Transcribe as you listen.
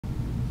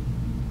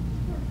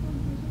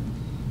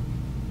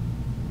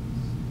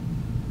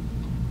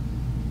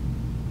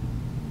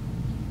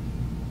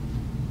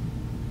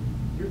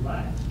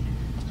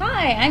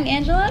Hi, I'm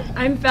Angela.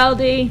 I'm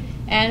Feldy.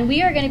 And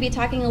we are going to be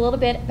talking a little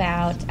bit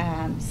about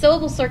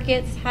sewable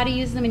circuits, how to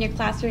use them in your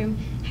classroom,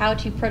 how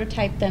to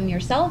prototype them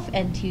yourself,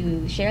 and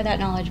to share that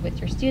knowledge with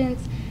your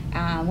students,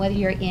 whether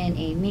you're in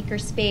a maker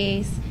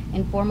space,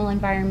 informal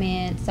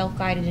environment,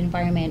 self-guided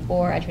environment,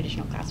 or a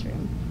traditional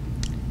classroom.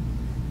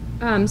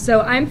 So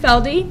I'm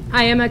Feldy.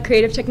 I am a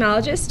creative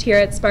technologist here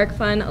at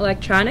SparkFun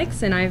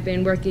Electronics, and I've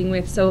been working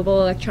with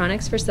Sewable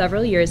Electronics for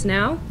several years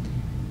now.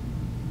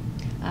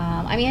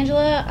 I'm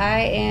Angela. I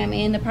am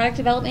in the product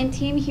development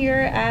team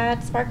here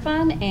at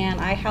SparkFun,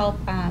 and I help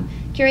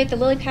curate the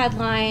LilyPad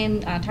line,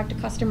 talk to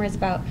customers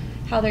about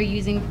how they're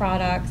using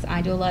products.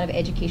 I do a lot of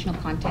educational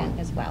content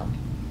as well.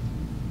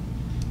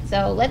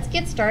 So let's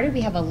get started.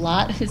 We have a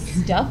lot of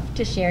stuff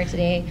to share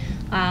today.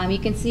 You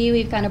can see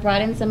we've kind of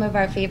brought in some of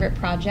our favorite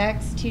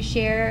projects to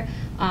share.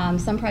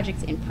 Some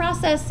projects in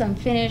process, some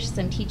finished,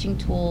 some teaching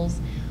tools.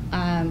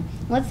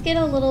 Let's get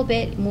a little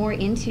bit more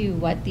into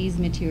what these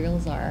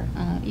materials are.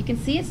 You can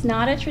see it's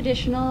not a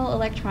traditional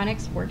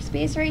electronics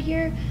workspace right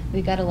here.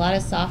 We've got a lot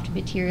of soft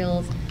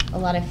materials, a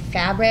lot of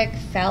fabric,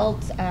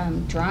 felt,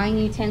 drawing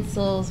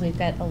utensils. We've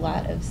got a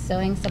lot of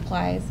sewing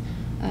supplies.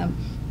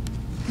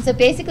 So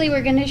basically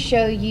we're going to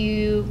show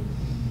you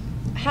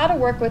how to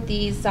work with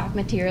these soft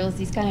materials,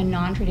 these kind of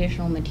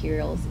non-traditional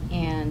materials,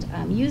 and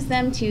use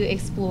them to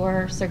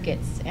explore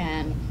circuits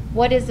and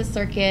what is a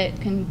circuit,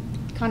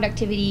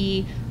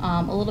 conductivity,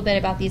 a little bit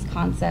about these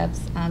concepts,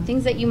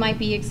 things that you might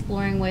be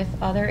exploring with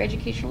other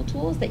educational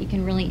tools that you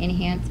can really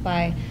enhance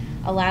by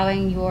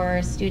allowing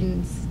your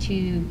students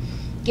to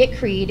get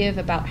creative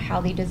about how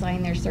they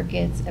design their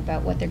circuits,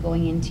 about what they're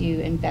going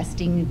into,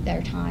 investing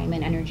their time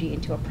and energy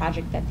into a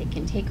project that they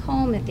can take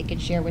home, that they can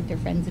share with their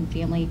friends and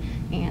family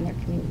and their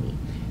community.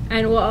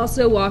 And we'll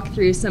also walk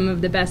through some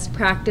of the best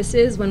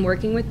practices when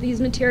working with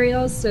these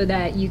materials so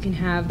that you can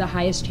have the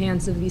highest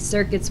chance of these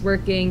circuits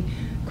working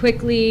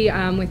quickly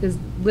with as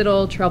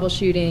little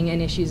troubleshooting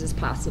and issues as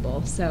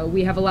possible. So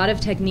we have a lot of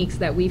techniques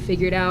that we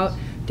figured out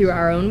through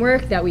our own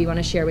work that we want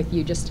to share with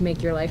you just to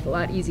make your life a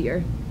lot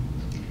easier.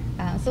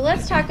 So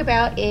let's talk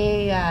about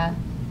a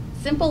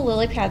simple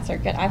LilyPad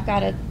circuit. I've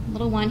got a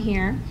little one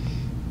here.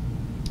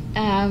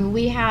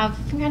 We have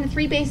kind of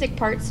three basic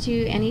parts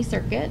to any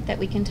circuit that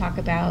we can talk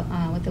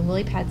about with the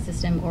LilyPad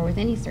system or with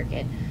any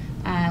circuit.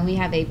 We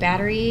have a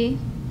battery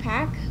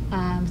pack,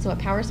 so a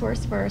power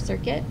source for our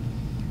circuit.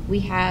 We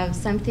have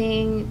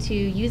something to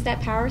use that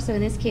power, so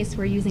in this case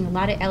we're using a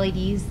lot of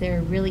LEDs.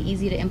 They're really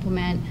easy to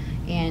implement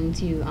and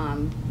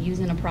to use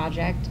in a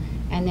project.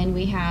 And then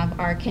we have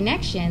our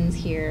connections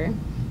here.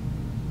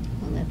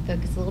 Let's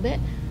focus a little bit.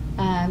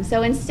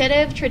 So instead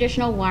of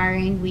traditional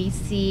wiring, we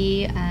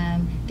see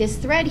this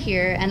thread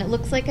here, and it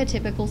looks like a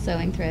typical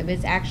sewing thread, but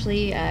it's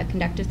actually a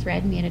conductive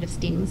thread made out of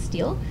stainless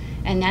steel,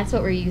 and that's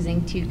what we're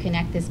using to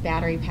connect this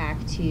battery pack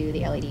to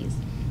the LEDs.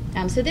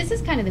 So this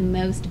is kind of the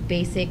most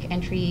basic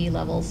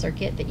entry-level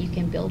circuit that you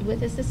can build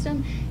with a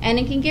system, and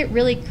it can get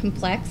really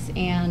complex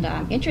and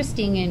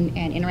interesting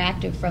and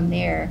interactive from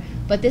there,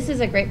 but this is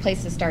a great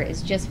place to start.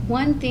 It's just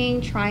one thing,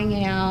 trying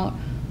it out,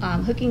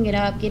 hooking it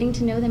up, getting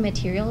to know the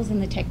materials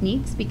and the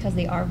techniques, because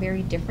they are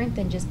very different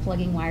than just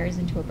plugging wires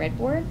into a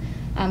breadboard.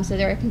 So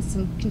there are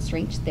some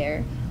constraints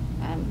there.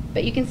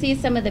 But you can see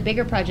some of the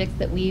bigger projects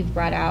that we've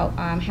brought out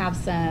have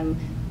some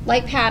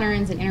light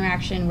patterns and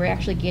interaction. We're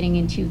actually getting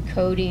into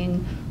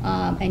coding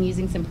and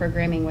using some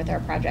programming with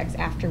our projects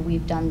after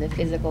we've done the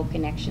physical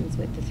connections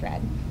with the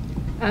thread.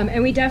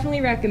 And we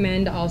definitely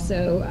recommend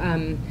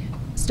also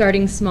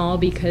starting small,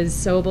 because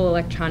sewable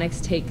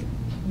electronics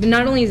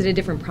not only is it a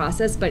different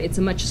process, but it's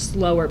a much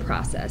slower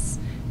process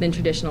than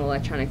traditional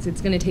electronics.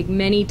 It's going to take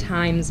many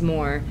times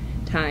more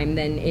time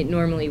than it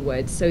normally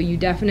would. So you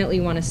definitely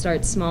want to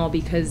start small,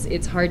 because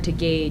it's hard to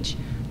gauge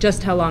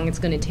just how long it's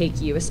going to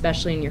take you,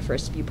 especially in your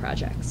first few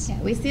projects.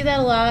 Yeah, we see that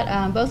a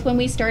lot, both when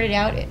we started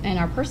out in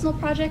our personal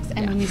projects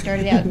and when we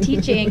started out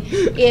teaching,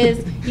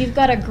 is you've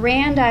got a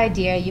grand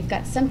idea, you've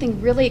got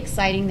something really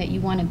exciting that you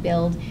want to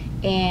build,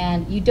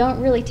 and you don't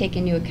really take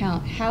into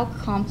account how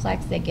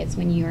complex that gets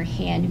when you're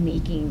hand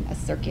making a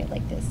circuit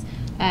like this.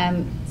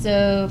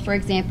 So for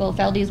example,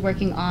 Feldy is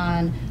working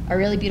on a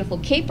really beautiful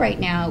cape right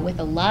now with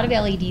a lot of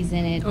LEDs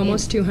in it.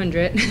 Almost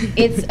 200.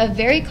 It's a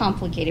very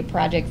complicated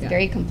project, yeah.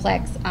 Very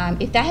complex.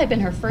 If that had been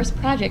her first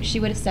project, she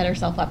would have set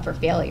herself up for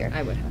failure.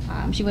 I would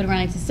have. She would have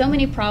run into so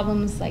many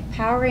problems, like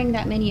powering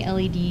that many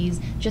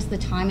LEDs, just the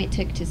time it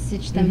took to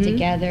stitch them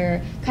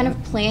together, kind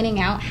of planning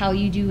out how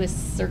you do a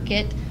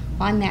circuit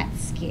on that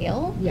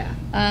scale.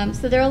 Yeah.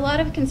 So there are a lot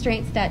of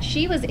constraints that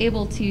she was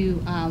able to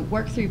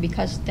work through,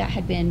 because that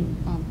had been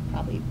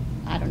probably,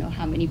 I don't know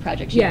how many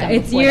projects you've done before. Yeah,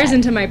 it's years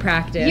into my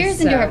practice.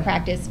 Years into her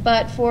practice.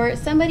 But for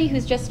somebody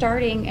who's just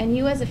starting, and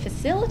you as a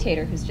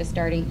facilitator who's just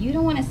starting, you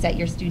don't want to set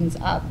your students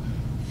up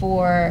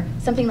for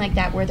something like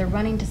that where they're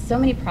running into so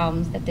many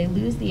problems that they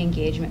lose the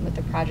engagement with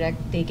the project,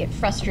 they get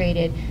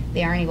frustrated,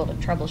 they aren't able to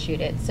troubleshoot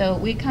it. So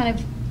we kind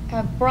of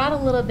have brought a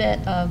little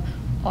bit of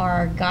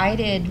our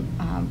guided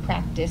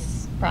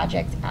practice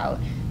projects out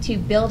to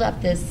build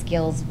up the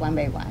skills one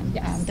by one.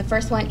 Yes. The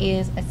first one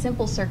is a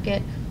simple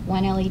circuit,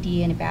 one LED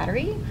and a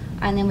battery,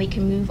 and then we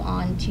can move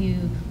on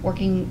to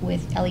working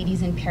with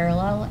LEDs in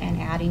parallel and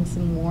adding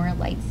some more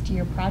lights to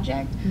your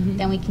project.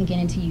 Then we can get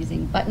into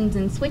using buttons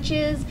and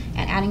switches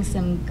and adding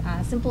some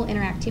simple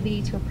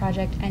interactivity to a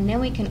project, and then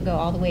we can go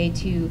all the way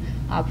to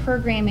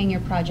programming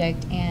your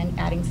project and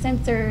adding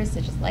sensors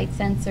such as light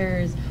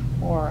sensors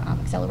or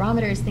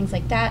accelerometers, things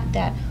like that,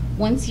 that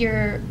once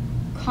you're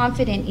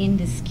confident in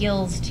the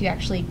skills to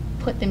actually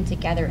put them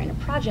together in a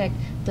project,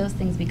 those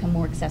things become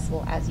more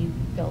accessible as you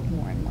build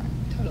more and more.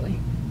 Totally.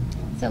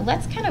 So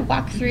let's kind of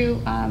walk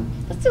through,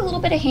 let's do a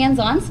little bit of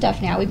hands-on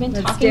stuff now. We've been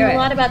Let's talking do a it.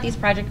 lot about these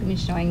projects, we've been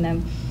showing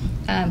them.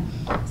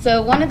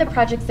 So one of the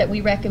projects that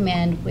we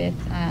recommend with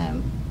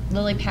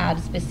LilyPad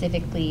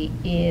specifically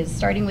is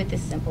starting with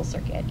this simple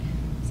circuit.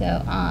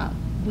 So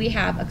we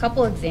have a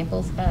couple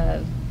examples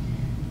of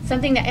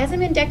something that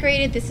hasn't been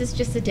decorated. This is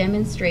just a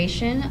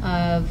demonstration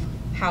of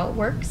how it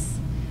works.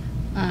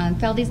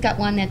 Feldy's got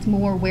one that's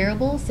more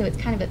wearable, so it's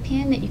kind of a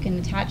pin that you can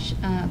attach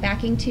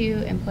backing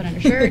to and put on a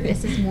shirt.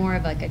 This is more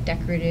of like a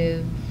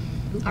decorative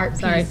art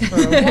piece for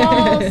a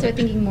wall, so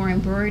thinking more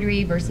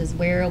embroidery versus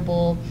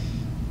wearable.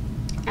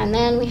 And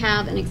then we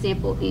have an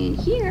example in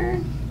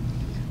here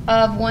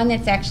of one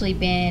that's actually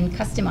been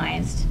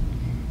customized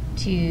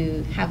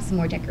to have some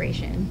more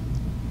decoration.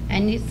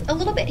 And it's a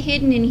little bit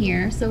hidden in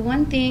here, so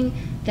one thing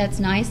that's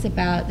nice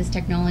about this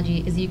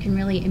technology is you can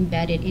really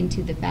embed it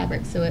into the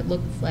fabric so it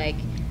looks like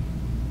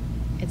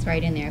it's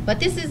right in there. But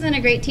this isn't a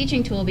great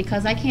teaching tool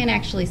because I can't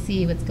actually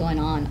see what's going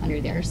on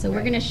under there. So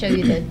we're going to show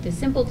you the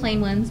simple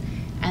plain ones,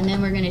 and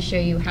then we're going to show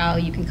you how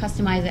you can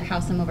customize it, how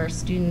some of our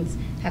students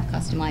have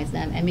customized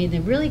them and made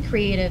them really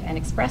creative and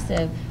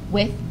expressive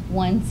with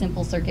one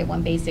simple circuit,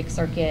 one basic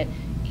circuit,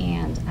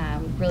 and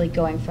really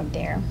going from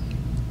there.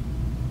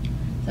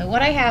 So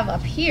what I have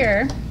up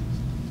here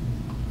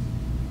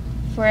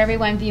for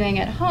everyone viewing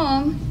at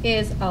home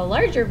is a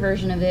larger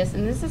version of this,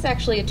 and this is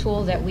actually a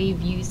tool that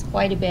we've used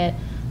quite a bit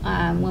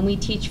when we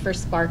teach for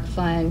Spark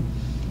Fun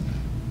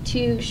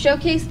to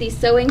showcase these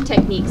sewing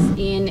techniques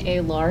in a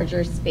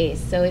larger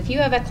space. So if you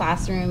have a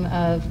classroom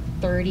of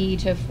 30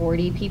 to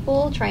 40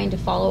 people trying to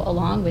follow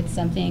along with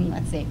something,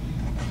 let's say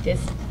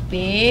this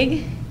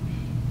big,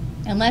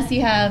 unless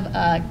you have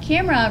a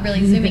camera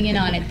really zooming in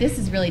on it, this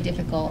is really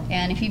difficult.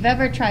 And if you've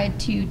ever tried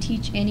to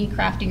teach any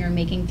crafting or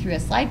making through a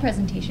slide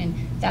presentation,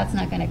 that's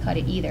not going to cut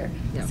it either.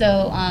 No.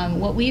 So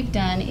what we've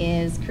done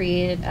is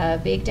created a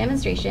big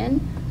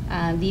demonstration.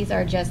 These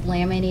are just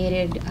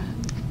laminated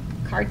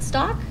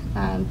cardstock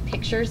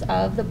pictures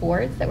of the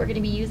boards that we're going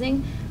to be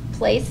using,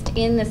 placed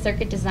in the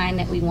circuit design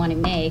that we want to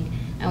make.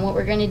 And what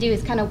we're going to do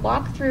is kind of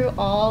walk through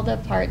all the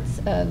parts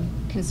of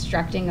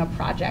constructing a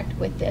project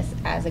with this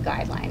as a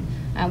guideline.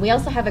 We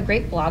also have a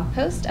great blog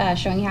post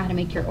showing you how to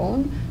make your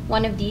own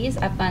one of these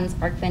up on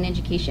Spark Fun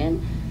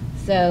Education.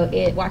 So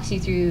it walks you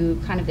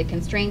through kind of the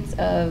constraints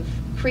of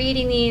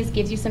creating these,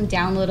 gives you some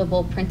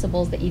downloadable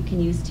printables that you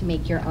can use to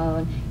make your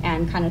own,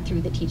 and kind of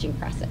through the teaching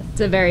process.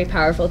 It's a very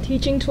powerful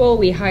teaching tool.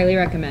 We highly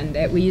recommend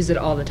it. We use it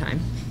all the time.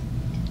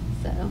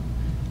 So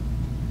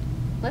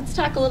let's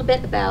talk a little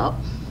bit about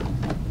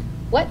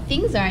what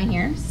things are in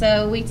here.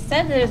 So we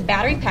said there's a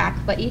battery pack,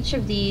 but each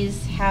of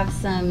these have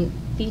some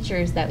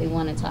features that we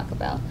want to talk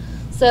about.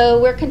 So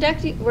we're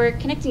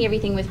connecting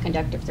everything with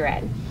conductive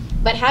thread.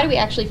 But how do we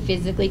actually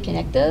physically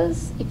connect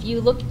those? If you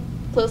look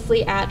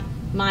closely at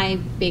my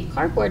big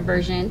cardboard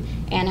version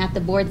and at the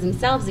boards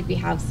themselves, if you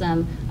have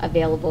some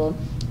available,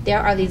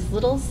 there are these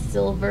little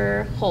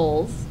silver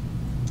holes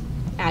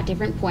at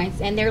different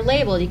points, and they're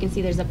labeled. You can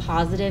see there's a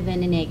positive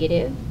and a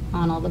negative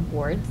on all the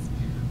boards.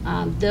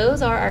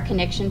 Those are our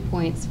connection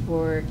points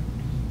for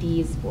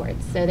these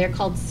boards. So they're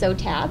called sew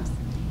tabs,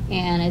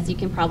 and as you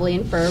can probably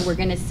infer, we're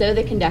going to sew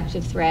the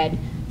conductive thread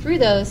through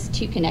those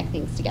to connect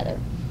things together.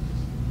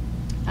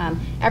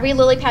 Every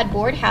LilyPad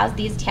board has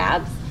these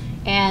tabs,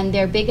 and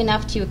they're big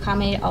enough to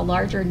accommodate a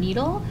larger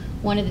needle.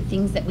 One of the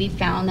things that we've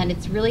found that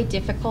it's really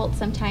difficult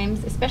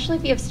sometimes, especially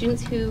if you have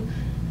students who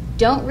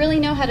don't really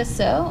know how to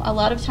sew. A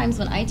lot of times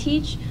when I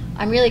teach,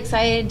 I'm really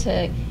excited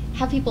to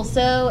have people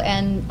sew,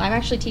 and I'm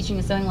actually teaching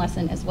a sewing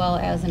lesson as well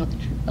as an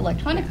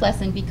electronic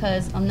lesson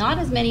because not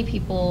as many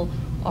people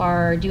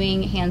are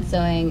doing hand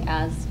sewing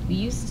as we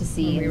used to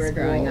see when we were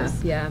growing up.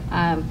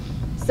 Yeah.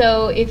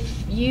 So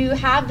if you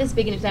have this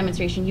big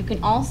demonstration, you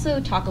can also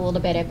talk a little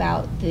bit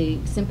about the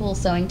simple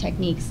sewing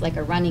techniques like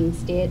a running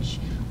stitch.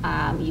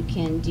 You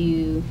can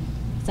do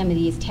some of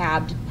these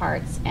tabbed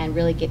parts and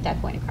really get that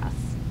point across.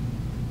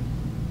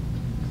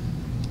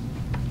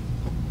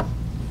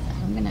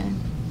 I'm gonna,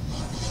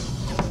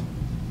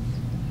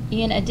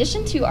 in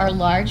addition to our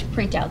large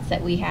printouts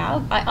that we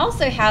have, I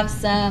also have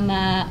some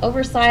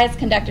oversized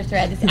conductive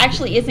thread. This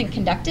actually isn't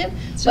conductive,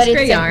 but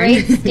it's a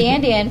great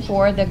stand-in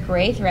for the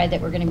gray thread that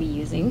we're going to be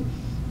using.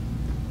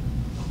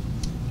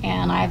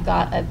 And I've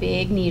got a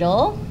big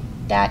needle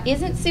that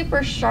isn't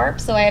super sharp,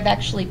 so I have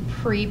actually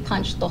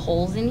pre-punched the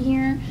holes in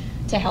here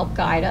to help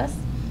guide us.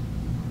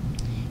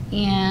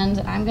 And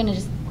I'm going to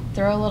just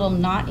throw a little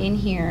knot in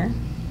here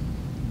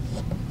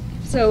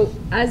So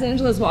as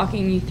Angela's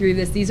walking you through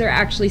this, these are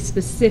actually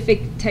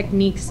specific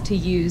techniques to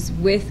use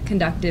with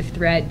conductive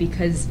thread,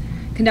 because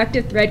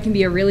conductive thread can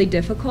be a really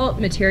difficult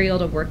material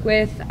to work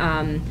with.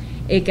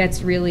 It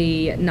gets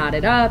really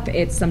knotted up.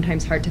 It's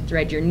sometimes hard to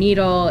thread your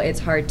needle. It's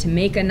hard to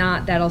make a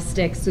knot that'll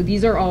stick. So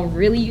these are all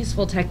really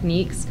useful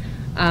techniques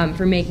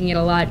for making it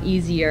a lot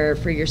easier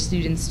for your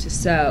students to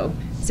sew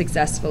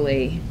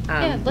successfully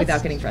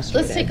without getting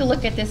frustrated. Let's take a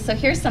look at this. So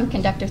here's some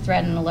conductive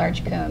thread in a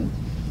large cone.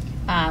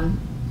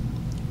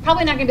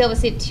 Probably not going to be able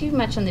to see it too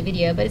much on the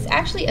video, but it's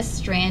actually a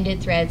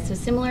stranded thread, so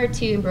similar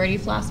to embroidery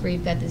floss where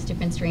you've got these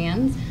different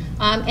strands.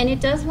 And it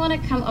does want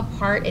to come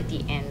apart at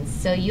the ends,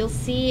 so you'll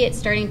see it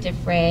starting to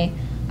fray.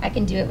 I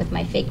can do it with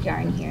my fake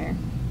yarn here,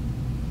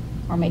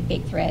 or my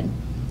fake thread.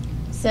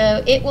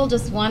 So it will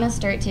just want to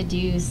start to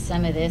do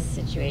some of this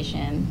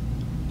situation.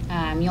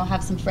 You'll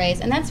have some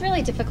frays, and that's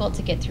really difficult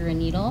to get through a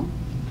needle.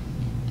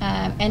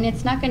 And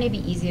it's not going to be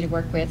easy to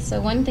work with. So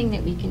one thing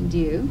that we can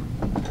do,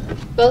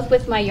 both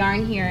with my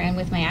yarn here and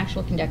with my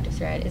actual conductive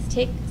thread, is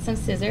take some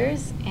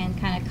scissors and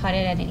kind of cut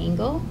it at an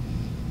angle.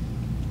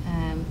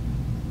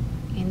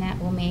 And that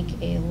will make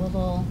a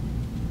little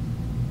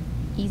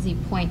easy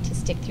point to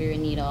stick through a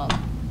needle.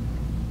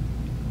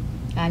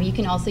 You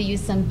can also use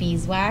some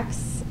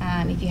beeswax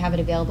if you have it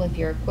available, if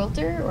you're a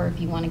quilter, or if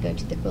you want to go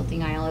to the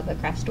quilting aisle of a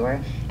craft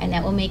store, and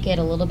that will make it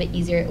a little bit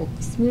easier. It will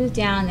smooth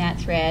down that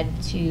thread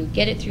to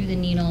get it through the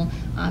needle,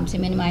 to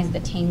minimize the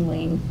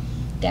tangling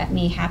that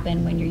may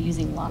happen when you're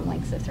using long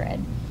lengths of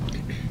thread.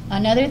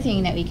 Another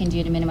thing that we can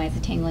do to minimize the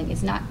tangling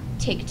is not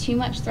take too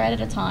much thread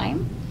at a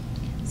time.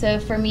 So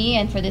for me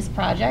and for this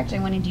project, I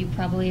want to do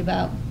probably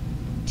about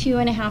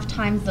 2.5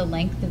 times the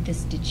length of the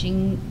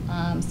stitching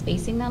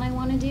spacing that I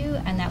want to do,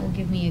 and that will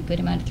give me a good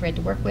amount of thread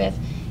to work with.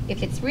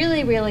 If it's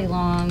really, really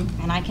long,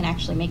 and I can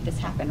actually make this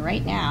happen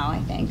right now, I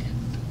think,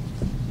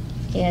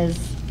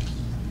 is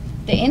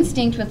the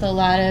instinct with a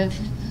lot of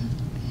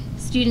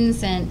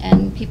students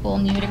and people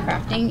new to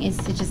crafting is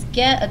to just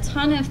get a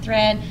ton of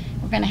thread.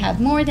 We're going to have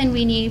more than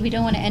we need. We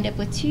don't want to end up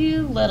with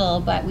too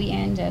little, but we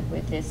end up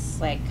with this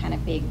like kind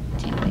of big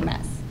tangly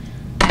mess.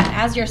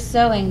 As you're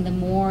sewing, the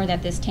more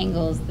that this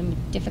tangles, the more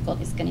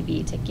difficult it's going to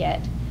be to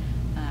get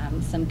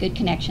some good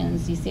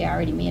connections. You see I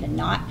already made a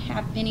knot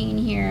happening in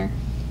here.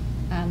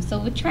 So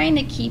we're trying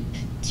to keep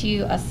to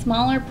a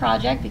smaller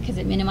project because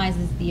it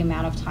minimizes the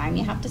amount of time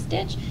you have to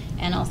stitch,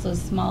 and also a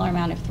smaller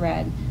amount of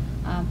thread.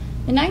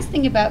 The nice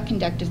thing about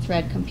conductive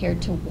thread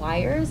compared to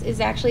wires is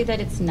actually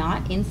that it's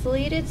not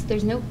insulated, so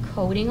there's no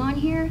coating on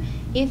here.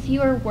 If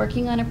you are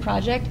working on a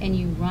project and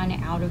you run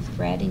out of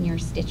thread in your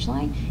stitch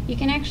line, you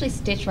can actually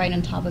stitch right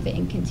on top of it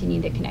and continue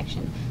the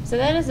connection. So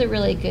that is a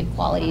really good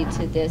quality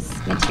to this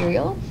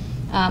material.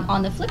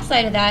 On the flip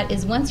side of that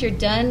is once you're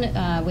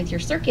done with your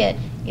circuit,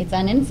 it's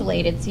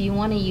uninsulated, so you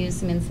want to use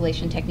some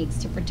insulation techniques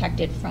to protect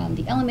it from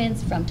the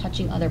elements, from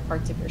touching other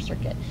parts of your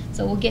circuit.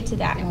 So we'll get to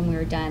that when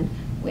we're done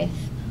with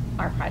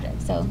our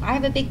project. So I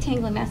have a big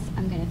tangling mess.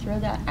 I'm going to throw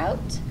that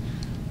out.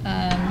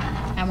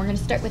 And we're going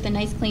to start with a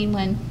nice clean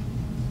one.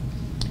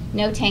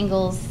 No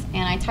tangles,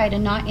 and I tied a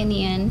knot in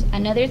the end.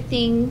 Another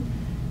thing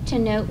to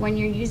note when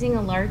you're using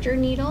a larger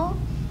needle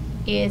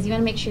is you want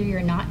to make sure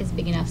your knot is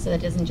big enough so that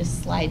it doesn't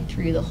just slide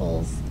through the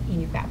holes in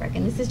your fabric.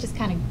 And this is just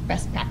kind of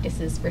best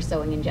practices for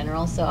sewing in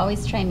general, so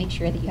always try and make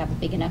sure that you have a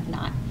big enough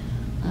knot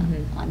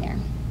on there.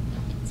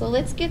 So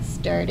let's get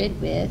started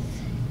with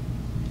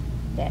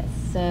this.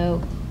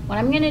 So what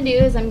I'm going to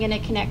do is I'm going to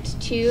connect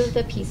two of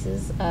the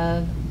pieces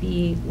of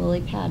the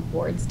LilyPad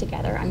boards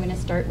together. I'm going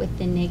to start with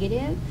the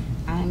negative.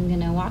 I'm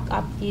going to walk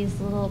up these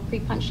little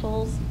pre-punch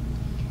holes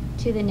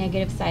to the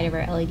negative side of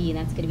our LED, and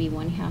that's going to be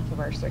 1/2 of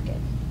our circuit.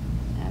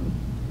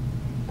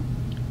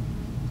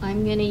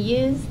 I'm going to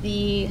use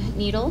the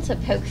needle to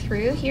poke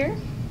through here,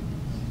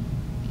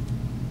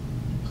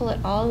 pull it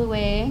all the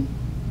way,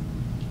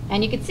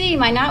 and you can see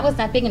my knot was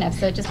not big enough,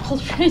 so it just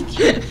pulled right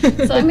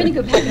through. So I'm going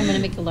to go back and I'm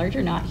going to make a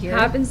larger knot here.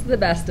 Happens to the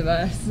best of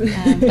us.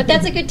 But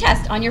that's a good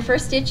test. On your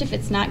first stitch, if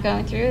it's not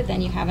going through,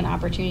 then you have an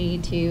opportunity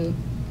to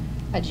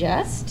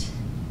adjust.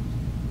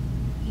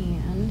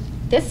 And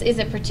this is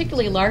a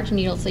particularly large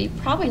needle, so you're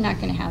probably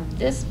not going to have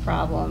this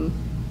problem.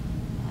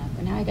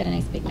 But now I got a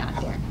nice big knot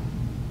there.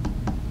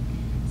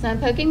 So I'm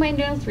poking my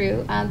needle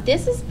through.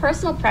 This is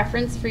personal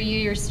preference for you,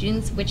 your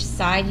students, which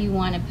side you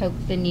want to poke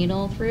the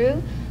needle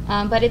through.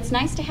 But it's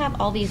nice to have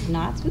all these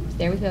knots. Oops,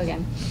 there we go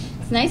again.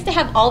 It's nice to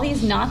have all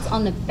these knots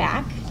on the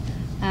back.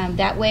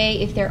 That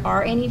way, if there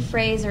are any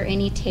frays or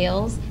any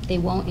tails, they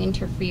won't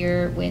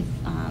interfere with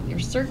your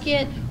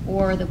circuit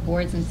or the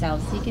boards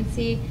themselves. So you can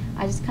see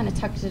I just kind of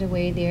tucked it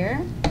away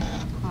there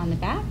on the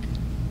back.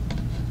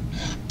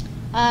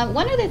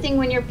 One other thing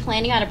when you're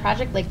planning out a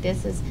project like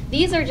this is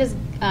these are just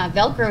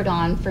Velcroed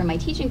on for my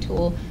teaching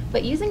tool,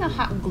 but using a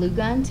hot glue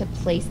gun to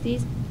place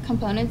these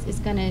components is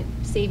going to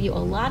save you a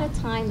lot of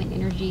time and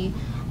energy.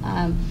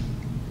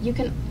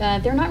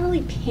 They're not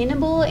really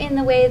pinnable in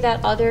the way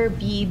that other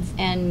beads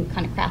and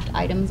kind of craft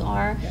items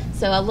are.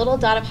 So a little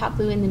dot of hot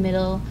glue in the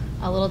middle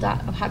a little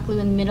dot of hot glue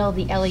in the middle of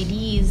the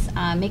LEDs,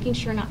 making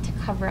sure not to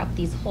cover up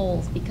these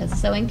holes, because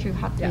sewing through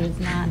hot glue is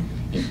not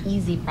an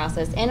easy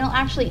process, and it'll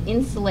actually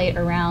insulate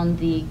around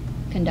the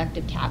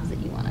conductive tabs that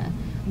you want to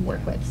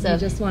work with. So you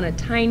just want a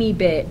tiny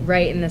bit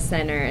right in the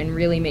center and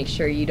really make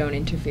sure you don't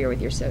interfere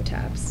with your sew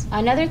tabs.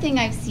 Another thing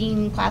I've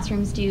seen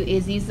classrooms do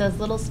is use those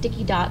little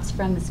sticky dots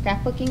from the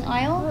scrapbooking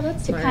aisle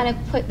to kind of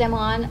put them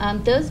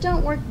on. Those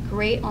don't work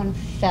great on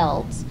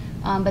felt,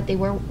 but they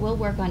will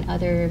work on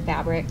other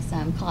fabrics,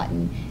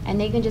 cotton, and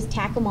they can just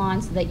tack them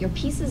on so that your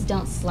pieces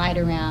don't slide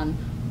around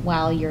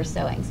while you're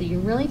sewing. So you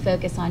really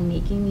focus on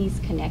making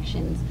these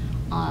connections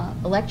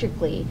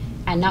electrically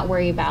and not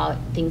worry about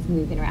things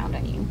moving around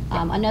on you.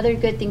 Another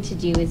good thing to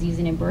do is use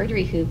an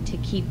embroidery hoop to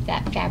keep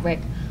that fabric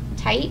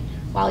tight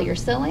while you're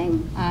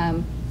sewing.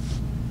 And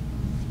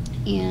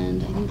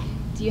I think,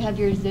 do you have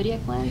your Zodiac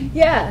one?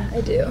 Yeah,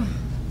 I do.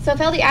 So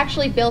Feldy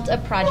actually built a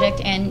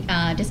project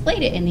and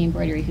displayed it in the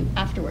embroidery hoop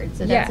afterwards,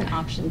 so that's an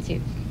option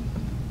too.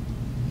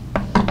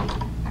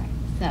 Alright,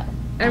 so.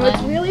 And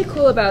what's really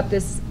cool about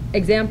this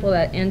example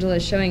that Angela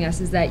is showing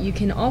us is that you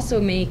can also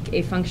make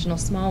a functional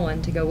small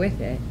one to go with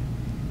it,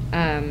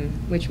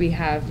 which we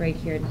have right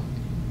here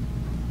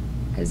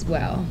as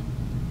well.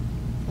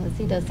 So let's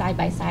see those side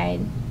by side.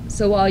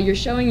 So while you're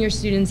showing your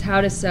students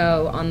how to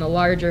sew on the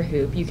larger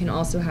hoop, you can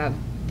also have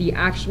the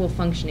actual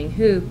functioning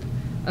hoop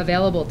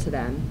available to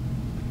them,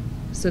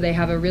 so they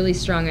have a really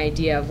strong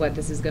idea of what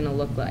this is going to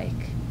look like.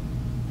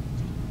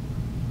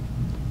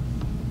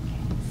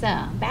 So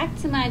back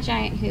to my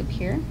giant hoop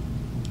here.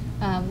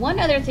 One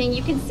other thing,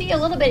 you can see a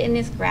little bit in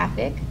this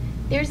graphic,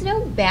 there's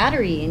no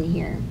battery in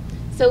here.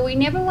 So we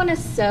never want to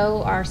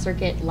sew our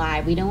circuit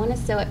live. We don't want to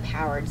sew it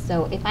powered.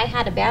 So if I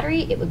had a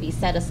battery, it would be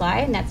set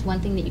aside, and that's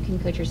one thing that you can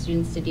coach your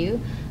students to do.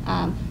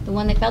 The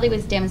one that Feldy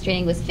was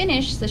demonstrating was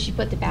finished, so she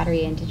put the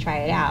battery in to try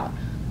it out.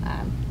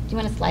 Do you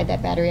want to slide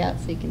that battery out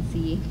so you can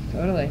see?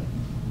 Totally.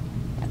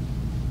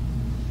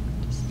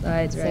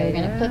 Slides right. So we're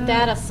going to put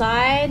that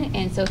aside,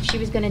 and so if she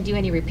was going to do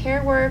any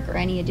repair work or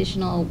any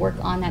additional work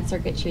on that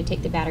circuit, she would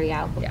take the battery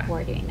out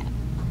before doing that.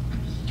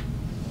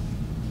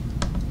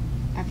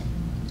 Okay.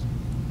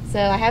 So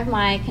I have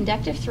my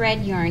conductive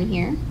thread yarn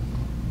here,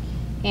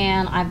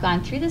 and I've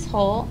gone through this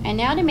hole, and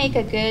now to make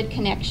a good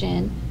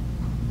connection,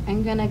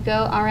 I'm going to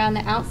go around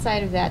the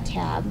outside of that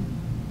tab.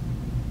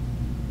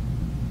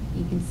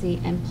 You can see,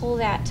 and pull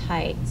that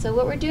tight. So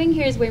what we're doing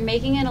here is we're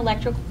making an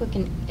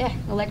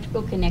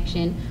electrical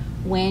connection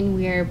when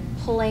we're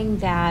pulling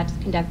that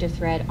conductive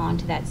thread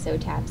onto that sew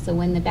tab. So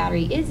when the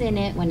battery is in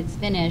it, when it's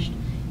finished,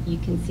 you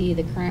can see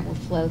the current will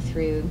flow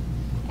through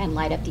and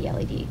light up the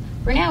LED.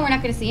 For now, we're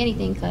not going to see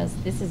anything because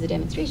this is a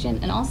demonstration,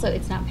 and also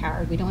it's not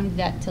powered. We don't want to do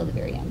that until the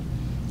very end.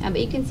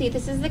 But you can see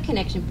this is the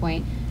connection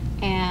point,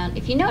 and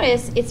if you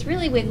notice, it's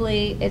really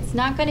wiggly. It's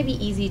not going to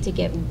be easy to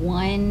get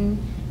one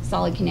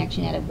solid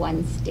connection out of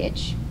one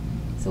stitch.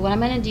 So what I'm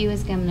going to do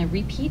is I'm going to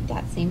repeat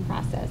that same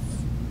process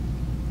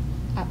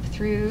up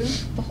through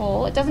the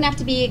hole. It doesn't have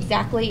to be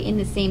exactly in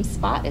the same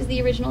spot as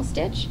the original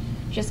stitch,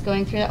 just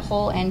going through that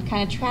hole and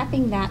kind of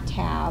trapping that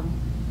tab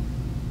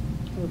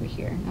over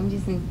here. I'm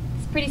using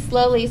this pretty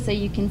slowly so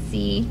you can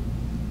see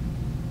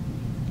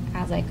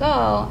as I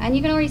go, and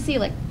you can already see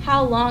like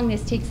how long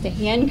this takes to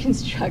hand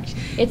construct.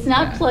 It's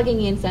not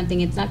plugging in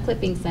something, it's not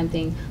clipping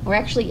something. We're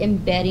actually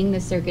embedding the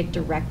circuit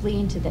directly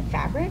into the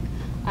fabric,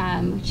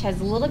 which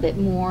has a little bit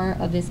more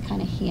of this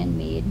kind of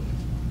handmade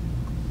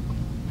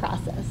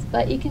process.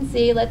 But you can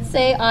see, let's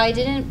say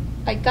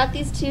I got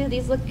these two,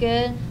 these look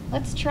good.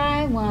 Let's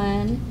try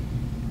one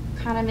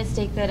kind of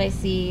mistake that I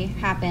see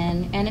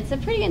happen, and it's a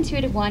pretty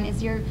intuitive one,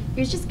 is you're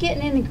just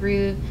getting in the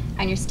groove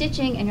and you're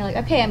stitching and you're like,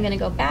 okay, I'm gonna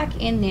go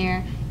back in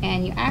there,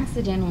 and you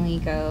accidentally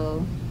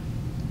go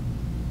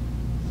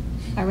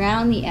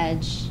around the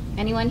edge.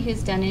 Anyone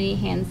who's done any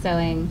hand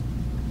sewing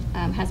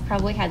has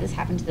probably had this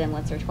happen to them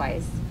once or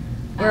twice.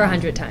 Or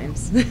 100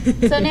 times.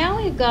 So now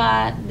we've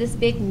got this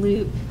big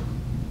loop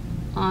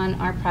on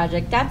our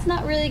project. That's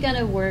not really going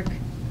to work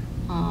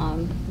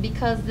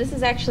because this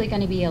is actually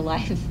going to be a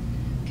live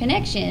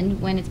connection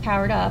when it's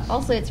powered up.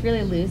 Also, it's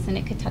really loose and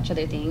it could touch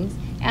other things.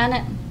 And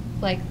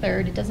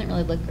it doesn't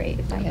really look great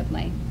if I have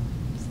my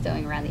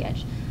sewing around the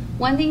edge.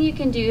 One thing you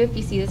can do if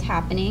you see this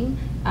happening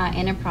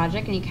in a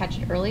project and you catch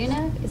it early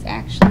enough is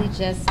actually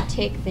just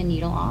take the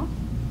needle off.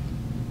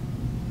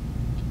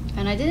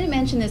 And I didn't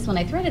mention this when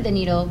I threaded the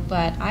needle,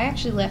 but I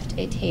actually left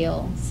a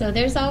tail. So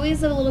there's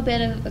always a little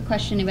bit of a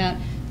question about,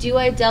 do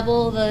I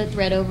double the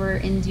thread over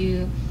and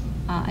do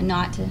a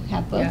knot to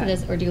have both of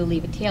this, or do I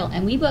leave a tail?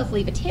 And we both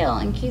leave a tail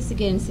in case you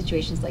get in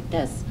situations like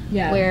this,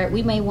 where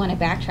we may want to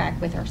backtrack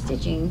with our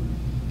stitching.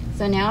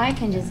 So now I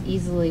can just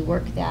easily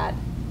work that,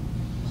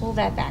 pull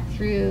that back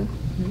through,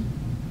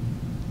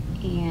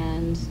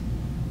 and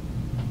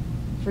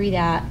free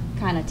that,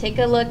 kind of take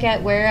a look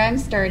at where I'm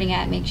starting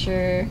at, make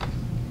sure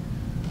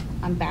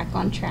I'm back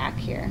on track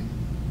here.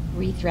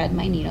 Rethread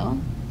my needle.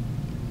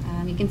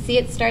 You can see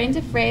it's starting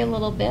to fray a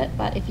little bit,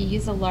 but if you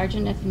use a large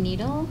enough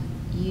needle,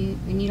 your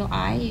needle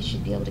eye, you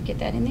should be able to get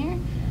that in there.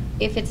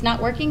 If it's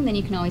not working, then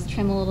you can always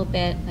trim a little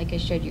bit, like I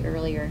showed you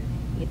earlier,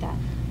 get that.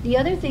 The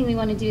other thing we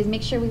want to do is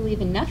make sure we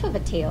leave enough of a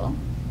tail.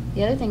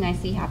 The other thing I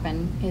see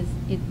happen is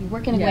you're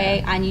working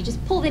away and you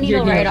just pull the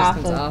needle right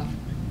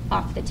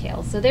off the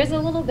tail. So there's a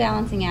little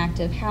balancing act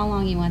of how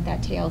long you want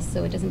that tail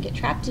so it doesn't get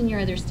trapped in your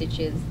other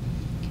stitches,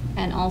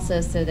 and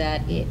also so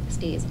that it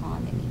stays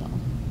on the needle.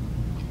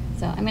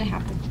 So I'm going to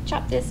have to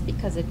chop this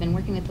because I've been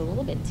working with a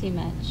little bit too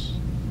much.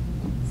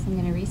 So I'm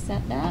going to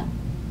reset that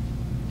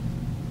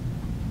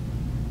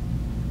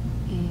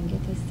and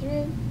get this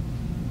through.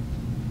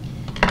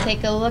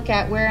 Take a look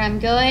at where I'm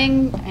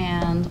going,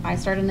 and I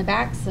start in the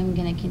back, so I'm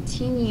going to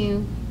continue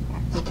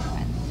back to the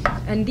front.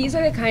 And these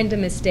are the kind of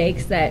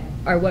mistakes that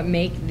are what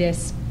make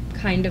this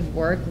kind of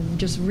work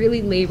just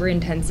really labor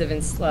intensive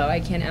and slow. I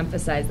can't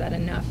emphasize that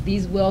enough.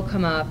 These will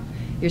come up,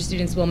 your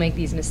students will make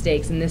these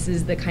mistakes, and this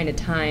is the kind of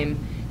time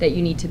that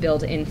you need to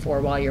build in for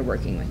while you're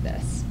working with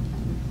this.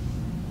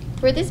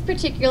 For this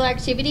particular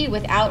activity,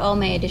 without all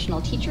my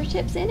additional teacher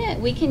tips in it,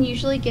 we can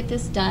usually get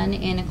this done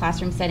in a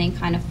classroom setting,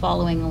 kind of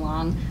following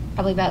along,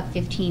 probably about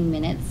 15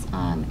 minutes.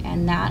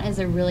 And that is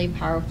a really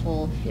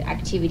powerful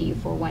activity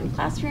for one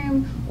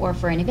classroom, or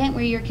for an event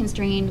where you're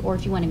constrained, or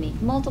if you want to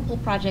make multiple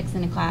projects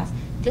in a class.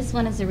 This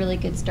one is a really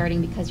good starting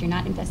because you're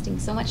not investing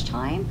so much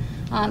time.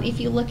 If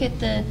you look at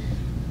the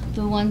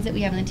ones that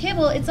we have on the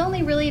table, it's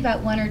only really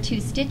about 1 or 2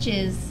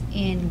 stitches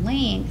in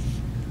length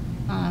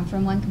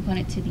from one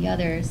component to the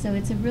other. So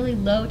it's a really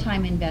low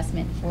time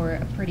investment for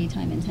a pretty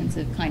time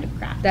intensive kind of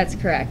craft. That's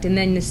correct. And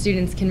then the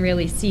students can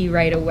really see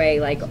right away,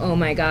 like, oh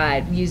my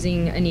God,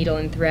 using a needle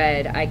and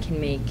thread, I can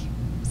make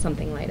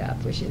something light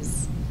up, which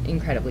is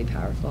incredibly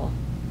powerful.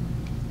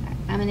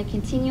 I'm going to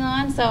continue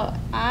on. So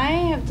I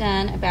have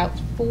done about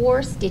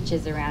 4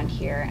 stitches around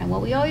here, and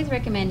what we always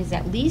recommend is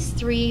at least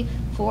 3.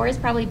 4 is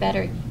probably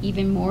better.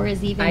 Even more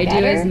is even better.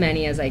 I do as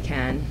many as I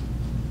can.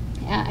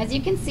 As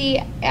you can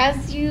see,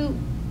 as you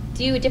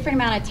do a different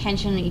amount of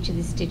tension on each of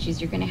these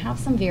stitches, you're going to have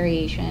some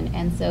variation,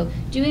 and so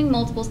doing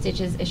multiple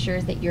stitches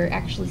assures that you're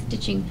actually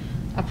stitching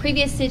a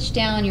previous stitch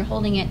down, you're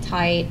holding it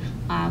tight.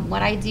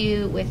 What I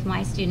do with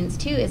my students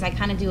too is I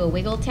kind of do a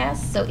wiggle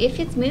test. So if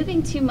it's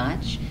moving too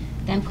much,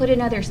 then put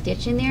another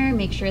stitch in there and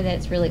make sure that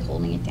it's really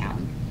holding it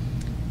down.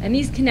 And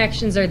these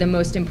connections are the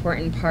most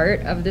important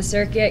part of the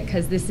circuit,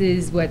 because this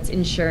is what's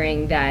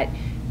ensuring that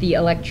the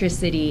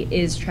electricity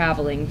is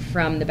traveling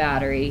from the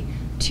battery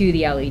to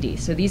the LED.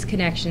 So these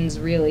connections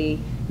really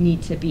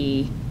need to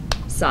be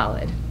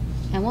solid.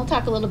 And we'll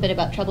talk a little bit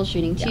about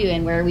troubleshooting too,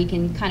 and where we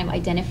can kind of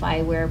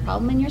identify where a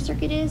problem in your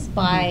circuit is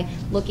by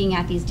looking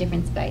at these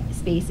different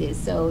spaces.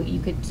 So you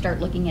could start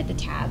looking at the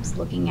tabs,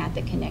 looking at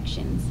the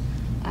connections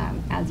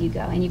as you go.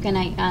 And you can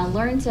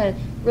learn to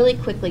really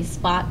quickly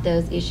spot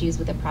those issues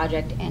with a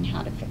project and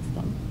how to fix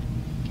them.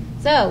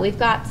 So we've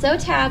got sew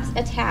tabs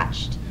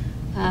attached.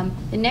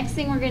 The next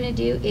thing we're going to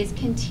do is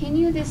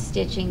continue this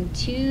stitching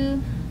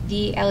to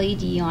the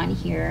LED on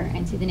here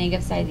and to the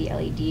negative side of the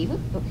LED.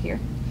 Whoop, here.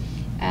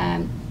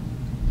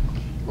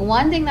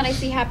 One thing that I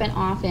see happen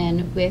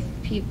often with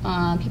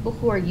people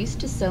who are used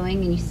to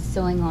sewing and used to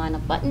sewing on a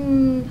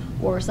button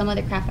or some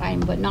other craft item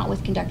but not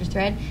with conductor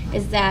thread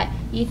is that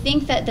you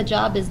think that the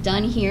job is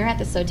done here at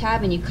the sew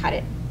tab and you cut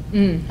it.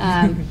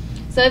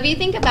 So if you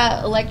think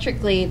about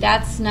electrically,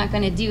 that's not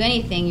going to do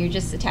anything. You're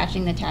just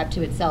attaching the tab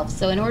to itself.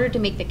 So in order to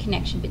make the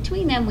connection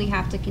between them, we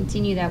have to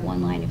continue that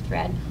one line of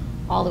thread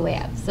all the way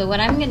up. So what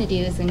I'm going to do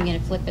is I'm going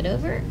to flip it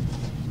over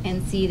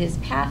and see this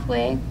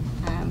pathway.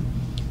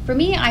 For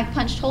me, I've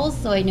punched holes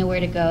so I know where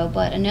to go,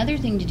 but another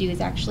thing to do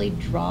is actually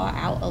draw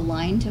out a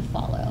line to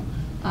follow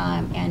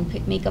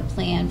and make a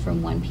plan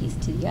from one piece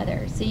to the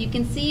other. So you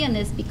can see in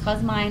this,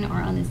 because mine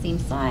are on the same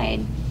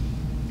side,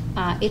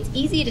 it's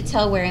easy to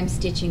tell where I'm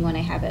stitching when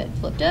I have it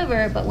flipped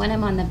over, but when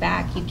I'm on the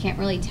back, you can't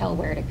really tell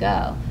where to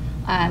go.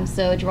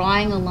 So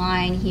drawing a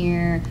line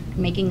here,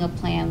 making a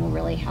plan will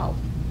really help.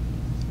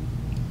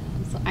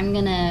 So I'm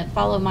going to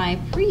follow my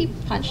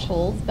pre-punched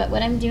holes, but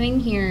what I'm doing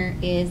here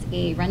is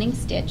a running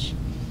stitch.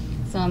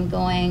 So I'm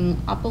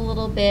going up a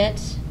little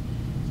bit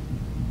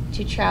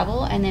to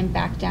travel and then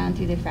back down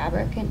through the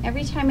fabric. And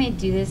every time I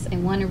do this, I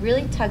want to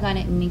really tug on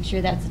it and make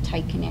sure that's a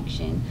tight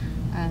connection.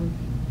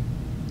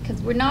 Because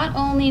we're not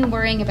only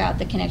worrying about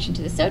the connection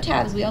to the sew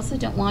tabs, we also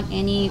don't want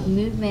any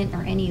movement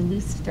or any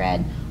loose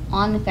thread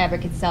on the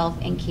fabric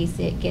itself in case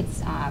it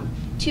gets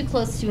too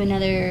close to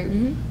another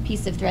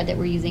piece of thread that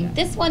we're using.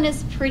 This one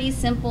is pretty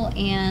simple,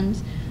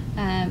 and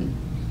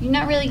you're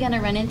not really going to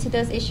run into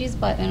those issues,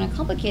 but in a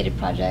complicated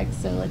project,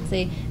 so let's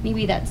say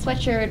maybe that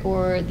sweatshirt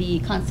or the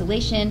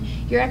constellation,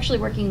 you're actually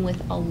working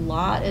with a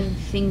lot of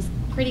things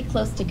pretty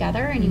close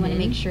together, and you want to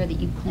make sure that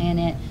you plan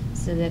it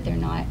so that they're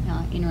not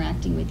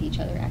interacting with each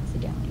other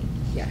accidentally.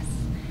 Yes,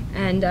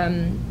 and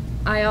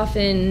I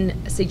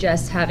often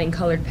suggest having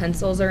colored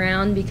pencils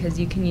around because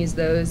you can use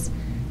those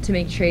to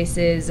make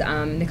traces.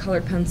 The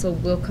colored pencil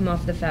will come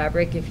off the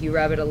fabric if you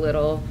rub it a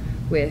little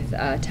with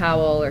a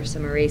towel or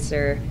some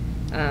eraser.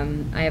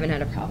 I haven't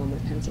had a problem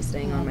with pencil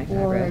staying on my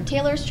fabric. Or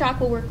tailor's chalk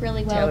will work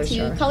really well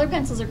too. Color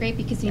pencils are great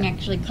because you can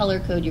actually color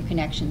code your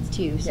connections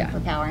too. So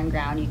for power and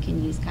ground, you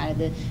can use kind of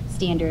the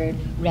standard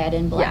red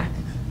and black.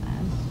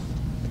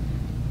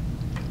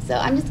 So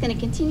I'm just going to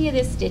continue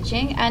this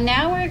stitching, and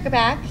now we're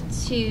back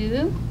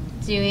to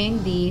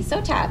doing the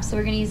sew tab. So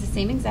we're going to use the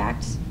same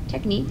exact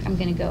technique. I'm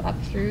going to go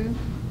up through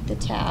the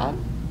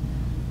tab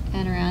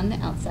and around the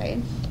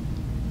outside.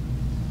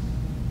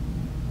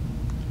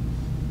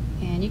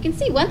 And you can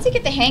see, once you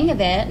get the hang of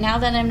it, now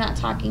that I'm not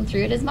talking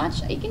through it as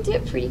much, you can do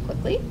it pretty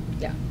quickly.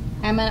 Yeah.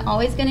 I'm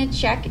always going to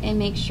check and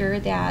make sure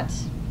that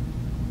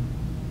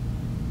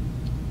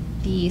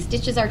the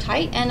stitches are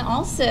tight, and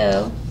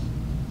also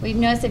what you've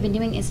noticed I've been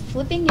doing is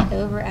flipping it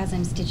over as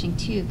I'm stitching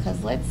too,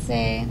 because let's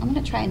say, I'm going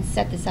to try and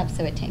set this up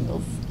so it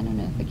tangles. I don't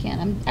know if I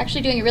can. I'm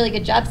actually doing a really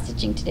good job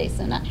stitching today,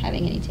 so I'm not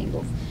having any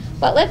tangles.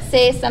 But let's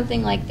say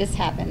something like this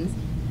happens.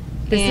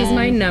 This is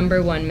my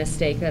 #1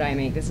 mistake that I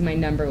make. This is my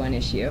 #1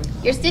 issue.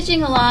 You're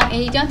stitching along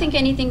and you don't think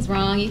anything's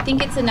wrong. You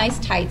think it's a nice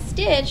tight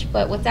stitch,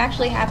 but what's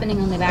actually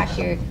happening on the back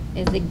here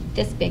is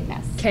this big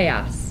mess.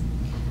 Chaos.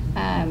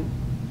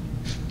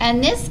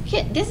 And this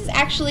is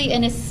actually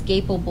an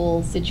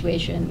escapable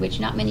situation, which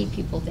not many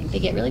people think. They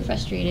get really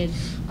frustrated.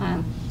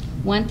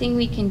 One thing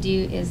we can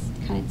do is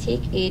kind of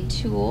take a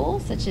tool,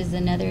 such as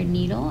another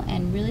needle,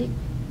 and really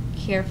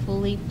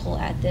carefully pull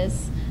at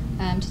this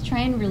to try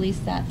and release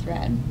that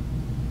thread.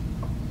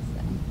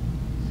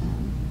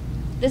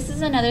 This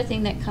is another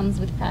thing that comes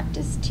with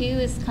practice too,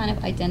 is kind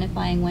of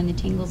identifying when the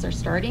tangles are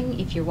starting.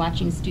 If you're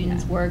watching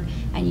students work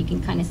and you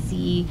can kind of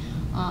see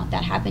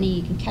that happening,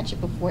 you can catch it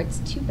before it's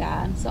too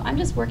bad. So I'm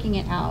just working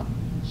it out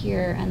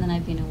here, and then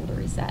I've been able to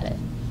reset it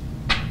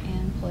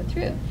and pull it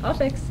through. All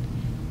fixed.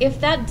 If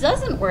that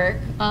doesn't work,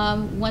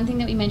 one thing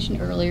that we mentioned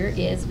earlier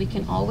is we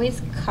can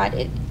always cut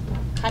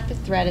the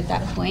thread at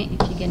that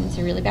point if you get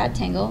into a really bad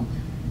tangle.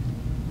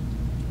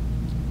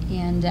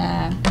 And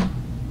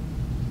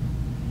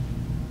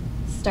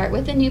start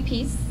with a new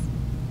piece.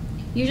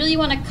 Usually you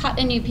want to cut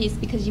a new piece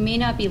because you may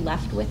not be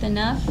left with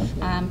enough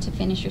to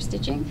finish your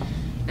stitching.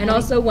 And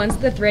also, once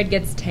the thread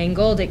gets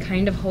tangled, it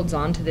kind of holds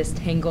on to this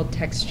tangled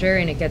texture,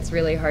 and it gets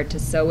really hard to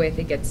sew with.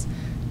 It gets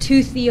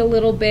toothy a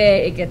little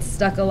bit, it gets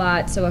stuck a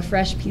lot, so a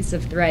fresh piece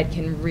of thread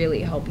can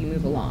really help you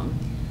move along.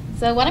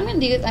 So what I'm going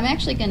to do is I'm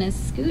actually going to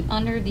scoot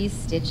under these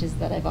stitches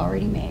that I've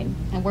already made,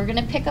 and we're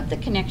going to pick up the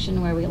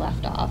connection where we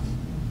left off.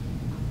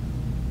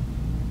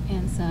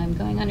 And so I'm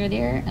going under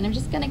there, and I'm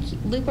just going to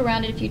loop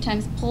around it a few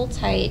times, pull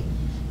tight,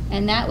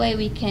 and that way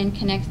we can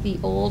connect the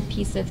old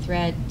piece of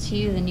thread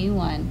to the new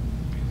one,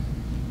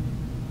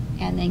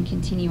 and then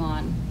continue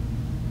on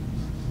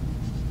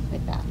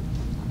with that.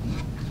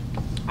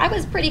 I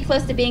was pretty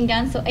close to being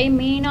done, so I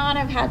may not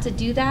have had to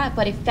do that,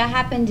 but if that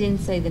happened in,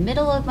 say, the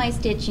middle of my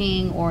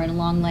stitching or in a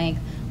long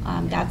length,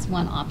 that's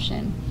one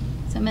option.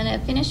 So I'm going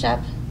to finish up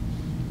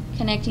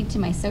connecting to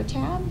my sew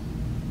tab.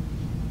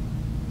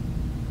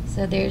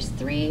 So there's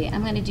 3.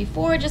 I'm going to do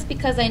 4 just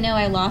because I know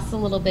I lost a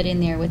little bit in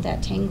there with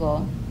that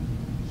tangle.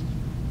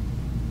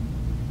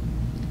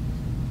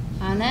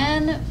 And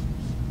then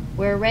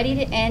we're ready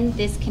to end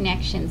this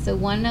connection. So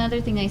one other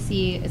thing I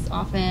see is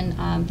often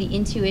the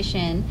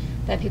intuition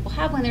that people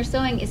have when they're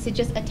sewing is to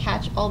just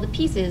attach all the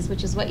pieces,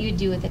 which is what you would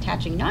do with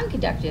attaching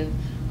non-conductive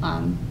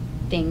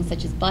things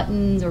such as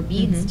buttons or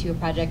beads to a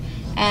project.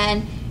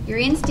 And your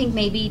instinct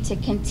may be to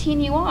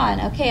continue on.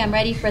 Okay, I'm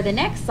ready for the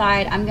next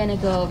side. I'm going to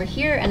go over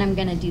here and I'm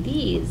going to do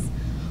these.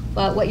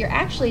 But what you're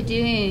actually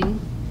doing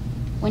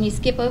when you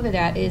skip over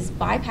that is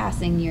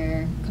bypassing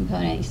your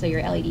component, so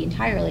your LED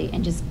entirely,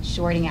 and just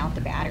shorting out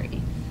the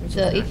battery.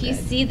 So if you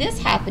see this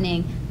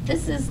happening,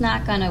 this is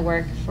not going to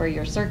work for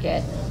your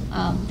circuit.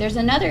 There's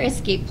another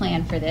escape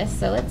plan for this.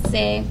 So let's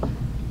say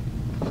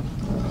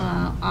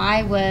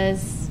I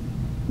was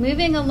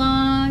moving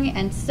along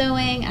and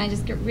sewing, and I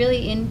just get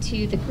really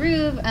into the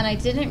groove, and I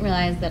didn't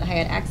realize that I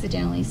had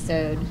accidentally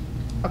sewed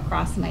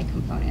across my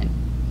component.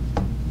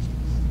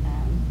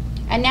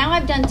 And now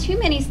I've done too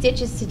many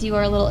stitches to do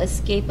our little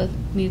escape of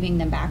moving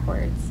them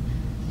backwards.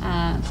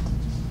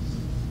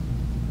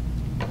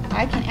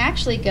 I can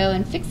actually go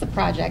and fix the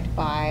project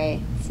by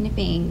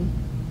snipping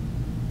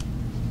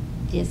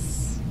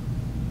this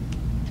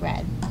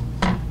thread.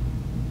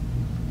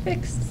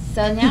 Fixed.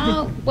 So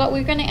now what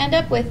we're going to end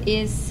up with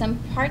is some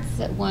parts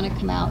that want to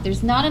come out.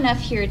 There's not enough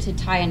here to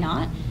tie a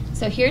knot.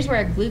 So here's where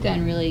a glue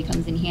gun really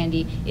comes in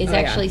handy, is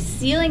actually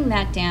sealing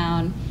that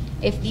down.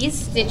 If these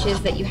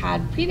stitches that you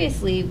had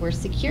previously were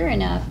secure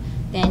enough,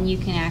 then you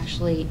can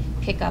actually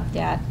pick up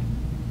that,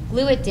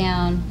 glue it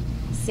down,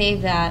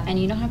 save that, and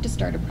you don't have to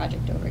start a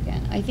project over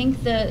again. I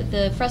think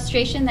the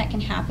frustration that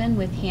can happen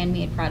with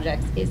handmade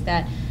projects is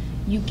that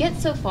you get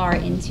so far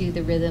into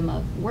the rhythm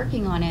of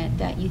working on it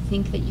that you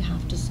think that you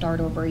have to start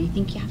over, you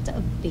think you have to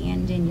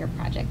abandon your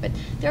project. But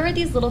there are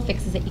these little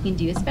fixes that you can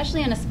do,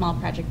 especially on a small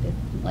project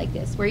like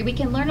this, where we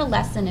can learn a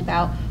lesson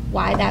about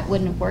why that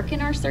wouldn't work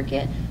in our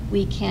circuit.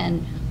 We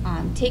can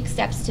take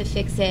steps to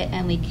fix it,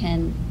 and we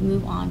can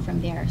move on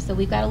from there. So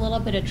we've got a little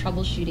bit of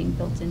troubleshooting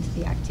built into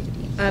the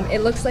activity.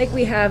 It looks like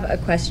we have a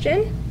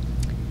question.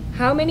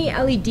 How many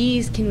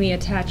LEDs can we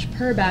attach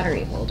per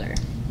battery holder?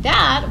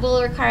 That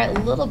will require a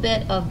little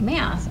bit of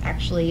math,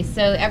 actually.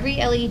 So every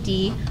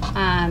LED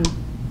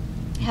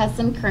has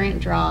some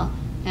current draw.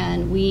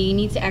 And we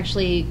need to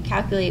actually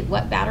calculate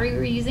what battery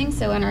we're using.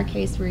 So in our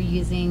case, we're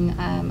using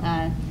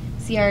a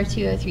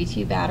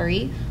CR2032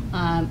 battery.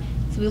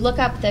 So we look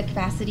up the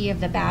capacity of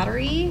the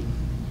battery,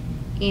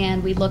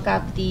 and we look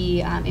up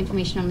the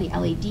information on the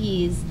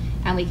LEDs,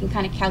 and we can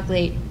kind of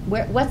calculate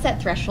what's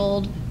that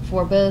threshold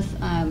for both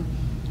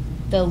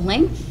the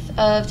length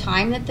of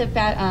time that the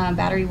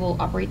battery will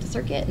operate the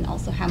circuit, and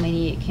also how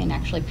many it can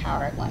actually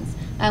power at once.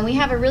 We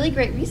have a really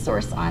great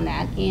resource on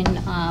that in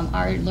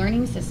our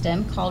learning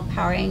system called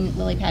Powering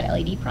LilyPad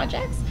LED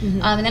Projects.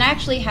 And that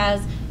actually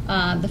has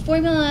the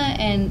formula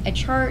and a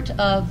chart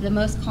of the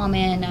most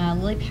common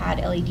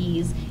LilyPad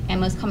LEDs and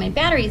most common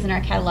batteries in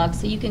our catalog,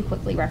 so you can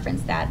quickly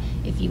reference that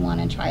if you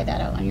want to try that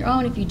out on your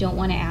own, if you don't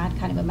want to add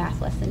kind of a math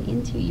lesson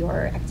into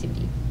your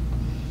activity.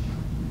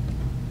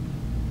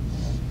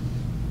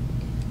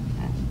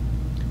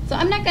 So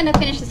I'm not going to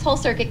finish this whole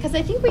circuit because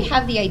I think we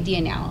have the idea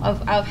now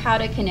of how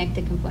to connect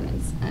the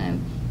components.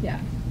 Yeah,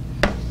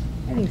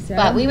 I think so.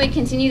 But we would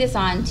continue this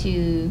on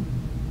to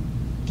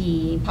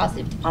the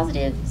positive to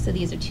positive. So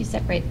these are two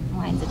separate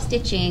lines of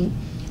stitching.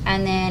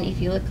 And then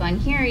if you look on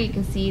here, you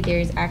can see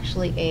there's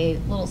actually a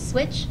little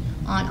switch,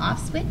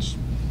 on-off switch,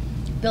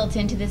 built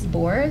into this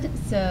board.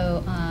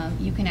 So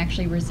you can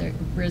actually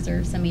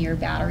reserve some of your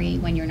battery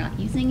when you're not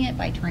using it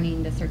by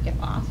turning the circuit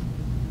off.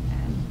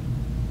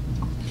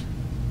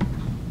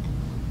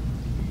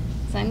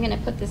 So I'm going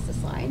to put this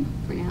aside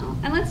for now.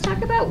 And let's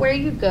talk about where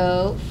you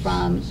go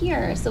from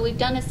here. So we've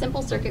done a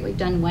simple circuit, we've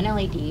done one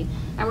LED,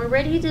 and we're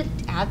ready to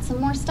add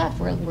some more stuff.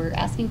 We're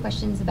asking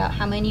questions about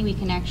how many we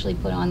can actually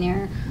put on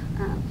there.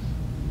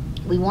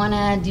 We want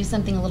to do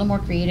something a little more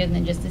creative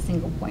than just a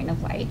single point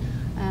of light.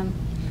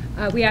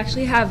 We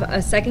actually have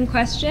a second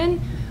question,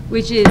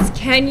 which is,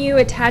 can you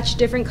attach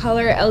different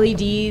color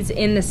LEDs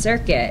in the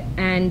circuit?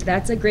 And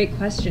that's a great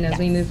question as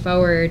we move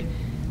forward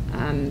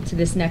to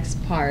this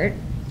next part.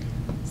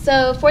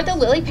 So for the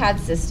LilyPad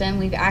system,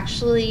 we've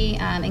actually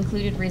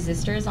included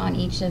resistors on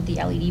each of the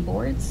LED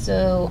boards.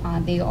 So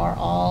they are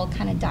all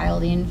kind of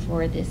dialed in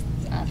for this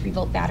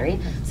 3-volt battery.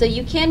 So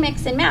you can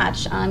mix and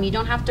match. You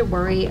don't have to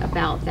worry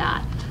about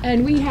that.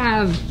 And we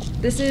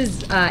have, this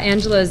is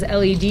Angela's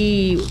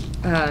LED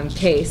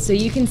case. So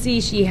you can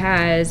see she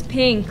has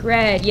pink,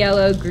 red,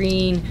 yellow,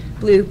 green,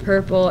 blue,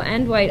 purple,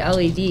 and white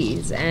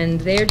LEDs. And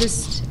they're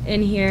just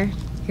in here.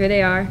 Here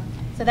they are.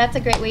 So that's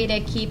a great way to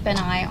keep an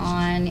eye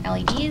on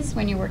LEDs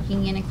when you're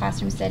working in a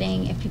classroom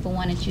setting. If people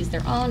want to choose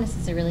their own, this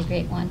is a really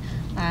great one.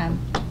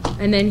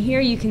 And then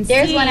here you can see...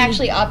 There's one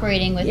actually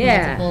operating with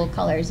multiple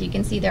colors. You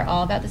can see they're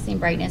all about the same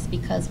brightness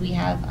because we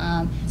have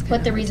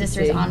put the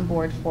resistors on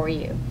board for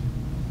you.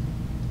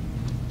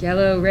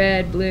 Yellow,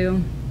 red,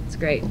 blue. It's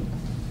great.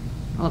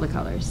 All the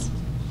colors.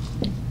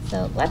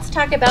 So let's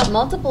talk about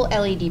multiple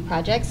LED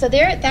projects. So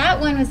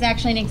that one was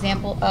actually an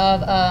example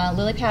of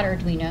LilyPad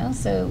Arduino,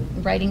 so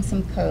writing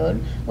some code,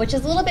 which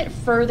is a little bit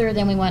further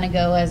than we want to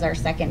go as our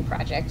second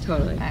project.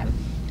 Totally.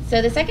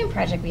 So the second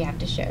project we have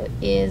to show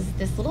is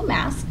this little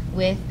mask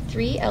with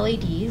 3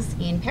 LEDs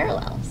in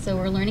parallel. So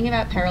we're learning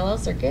about parallel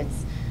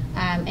circuits,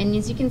 and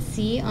as you can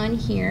see on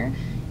here,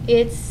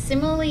 it's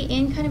similarly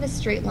in kind of a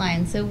straight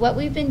line. So what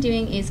we've been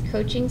doing is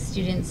coaching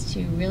students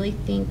to really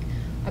think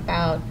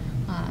about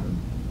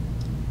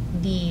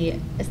the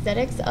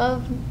aesthetics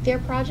of their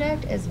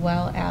project as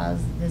well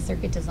as the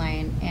circuit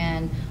design,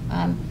 and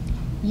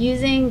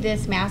using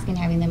this mask and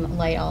having them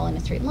light all in a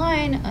straight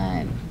line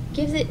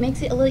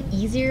makes it a little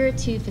easier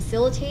to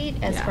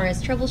facilitate as far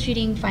as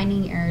troubleshooting,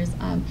 finding errors.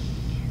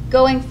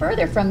 Going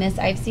further from this,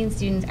 I've seen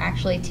students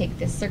actually take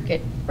this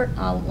circuit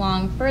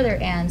along further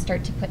and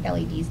start to put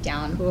LEDs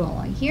down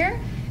along here,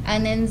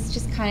 and then it's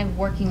just kind of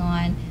working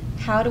on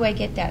how do I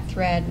get that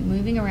thread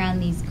moving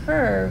around these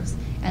curves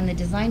and the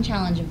design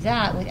challenge of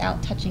that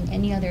without touching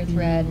any other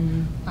thread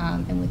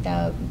and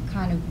without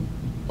kind of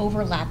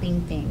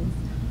overlapping things.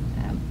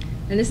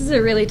 And this is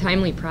a really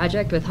timely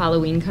project with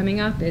Halloween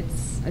coming up.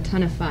 It's a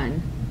ton of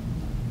fun.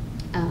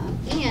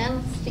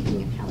 And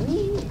speaking of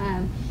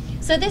Halloween,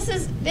 so this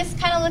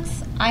kind of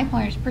looks, I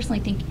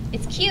personally think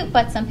it's cute,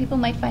 but some people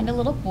might find it a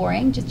little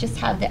boring, just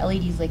have the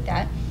LEDs like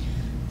that.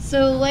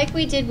 So like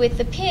we did with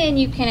the pin,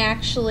 you can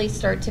actually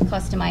start to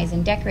customize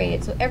and decorate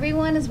it. So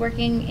everyone is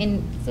working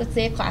in, let's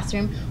say, a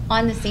classroom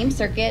on the same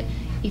circuit.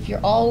 If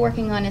you're all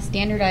working on a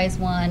standardized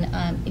one,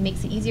 it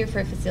makes it easier for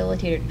a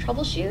facilitator to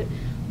troubleshoot.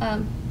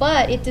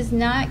 But it does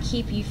not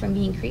keep you from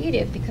being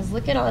creative, because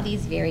look at all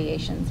these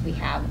variations we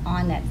have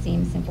on that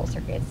same simple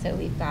circuit. So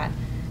we've got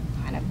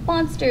kind of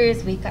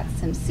monsters, we've got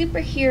some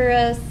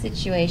superhero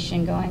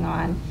situation going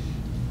on.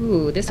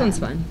 Ooh, this one's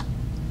fun.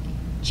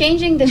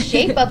 Changing the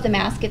shape of the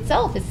mask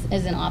itself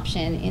is an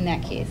option in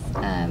that case.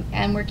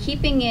 And we're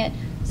keeping it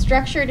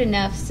structured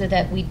enough so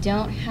that we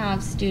don't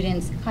have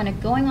students kind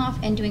of going off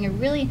and doing a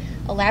really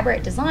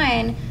elaborate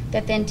design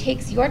that then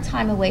takes your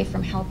time away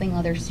from helping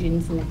other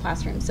students in the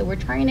classroom. So we're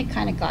trying to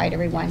kind of guide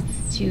everyone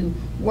to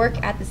work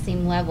at the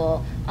same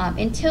level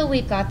until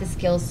we've got the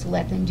skills to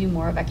let them do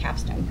more of a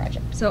capstone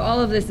project. So all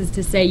of this is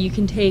to say you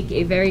can take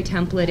a very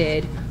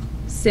templated,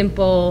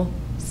 simple,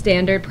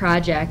 standard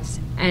project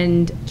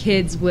and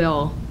kids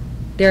will,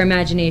 their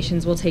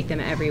imaginations will take them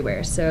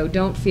everywhere. So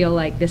don't feel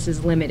like this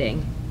is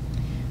limiting.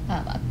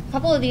 A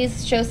couple of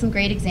these show some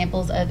great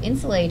examples of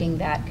insulating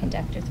that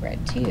conductor thread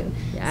too.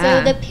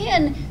 Yeah. So the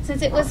pin,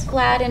 since it was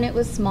flat and it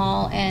was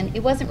small and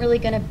it wasn't really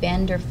going to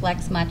bend or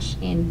flex much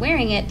in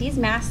wearing it, these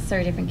masks are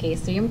a different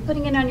case. So you're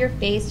putting it on your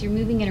face, you're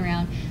moving it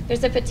around.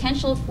 There's a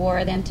potential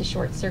for them to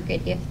short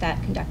circuit if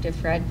that conductive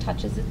thread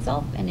touches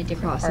itself in a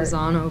different Crosses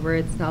part. on over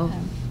itself.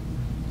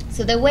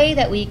 So the way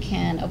that we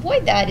can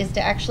avoid that is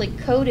to actually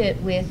coat it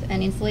with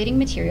an insulating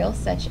material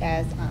such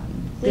as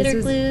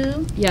glitter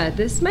glue. Yeah,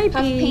 this might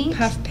be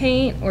puff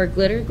paint or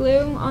glitter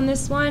glue on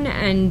this one,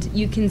 and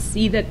you can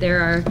see that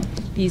there are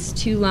these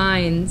two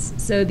lines.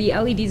 So the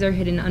LEDs are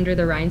hidden under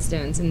the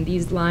rhinestones, and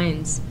these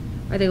lines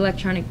are the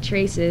electronic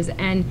traces.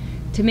 And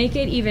to make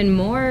it even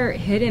more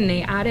hidden,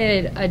 they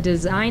added a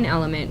design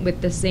element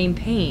with the same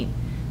paint,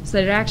 so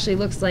that it actually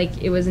looks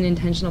like it was an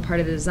intentional part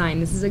of the design.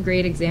 This is a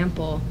great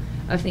example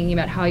of thinking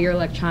about how your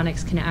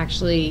electronics can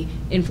actually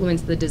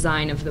influence the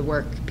design of the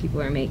work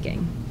people are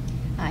making.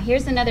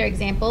 Here's another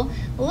example,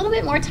 a little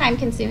bit more time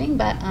consuming,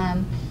 but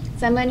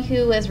someone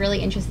who was really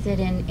interested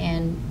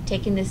in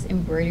taking this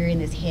embroidery and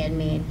this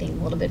handmade thing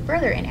a little bit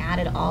further and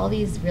added all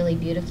these really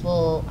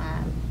beautiful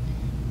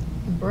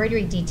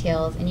embroidery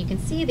details, and you can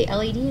see the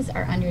LEDs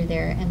are under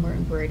there and were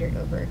embroidered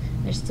over.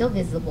 They're still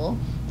visible.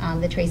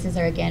 The traces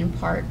are again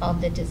part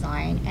of the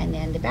design, and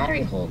then the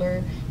battery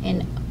holder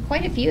in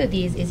quite a few of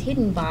these is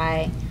hidden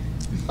by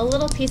a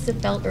little piece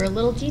of felt or a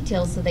little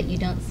detail so that you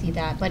don't see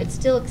that, but it's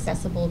still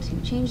accessible to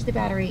change the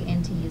battery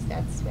and to use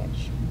that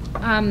switch.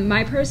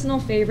 My personal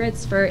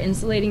favorites for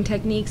insulating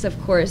techniques, of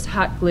course,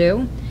 hot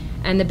glue.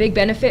 And the big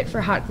benefit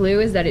for hot glue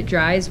is that it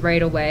dries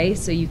right away,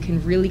 so you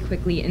can really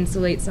quickly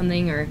insulate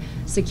something or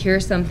secure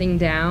something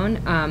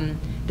down.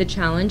 The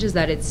challenge is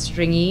that it's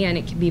stringy and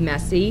it can be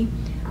messy.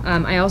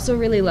 I also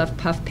really love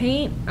puff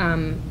paint.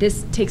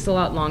 This takes a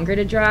lot longer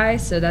to dry,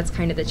 so that's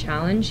kind of the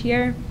challenge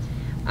here.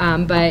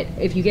 But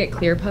if you get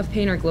clear puff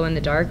paint or glow in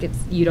the dark,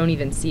 you don't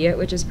even see it,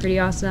 which is pretty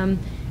awesome.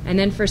 And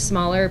then for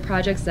smaller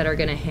projects that are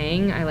going to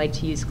hang, I like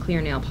to use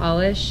clear nail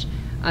polish.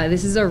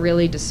 This is a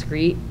really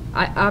discreet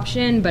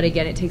option, but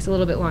again, it takes a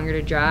little bit longer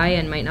to dry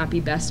and might not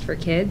be best for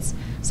kids.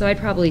 So I'd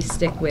probably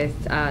stick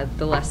with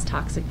the less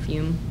toxic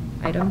fume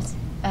items.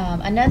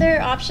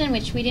 Another option,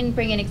 which we didn't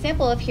bring an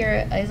example of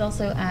here, is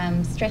also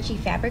stretchy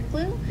fabric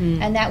glue,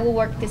 and that will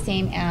work the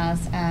same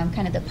as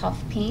kind of the puff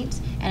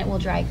paint, and it will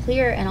dry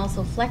clear and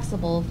also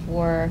flexible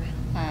for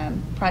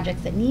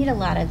projects that need a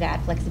lot of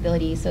that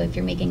flexibility. So if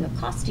you're making a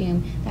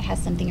costume that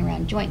has something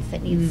around joints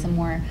that needs some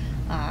more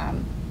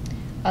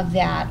of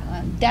that,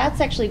 that's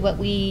actually what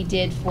we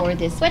did for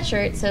this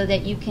sweatshirt, so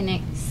that you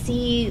can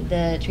see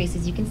the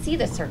traces, you can see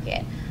the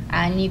circuit,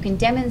 and you can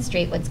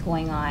demonstrate what's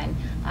going on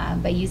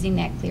by using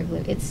that clear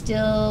glue. It's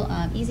still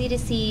easy to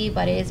see,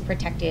 but it is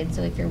protected,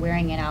 so if you're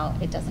wearing it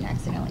out, it doesn't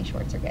accidentally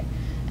short circuit.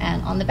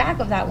 And on the back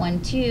of that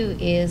one too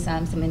is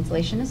some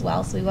insulation as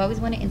well, so we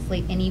always want to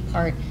insulate any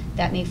part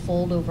that may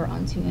fold over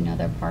onto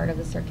another part of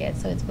the circuit,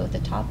 so it's both the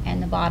top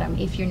and the bottom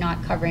if you're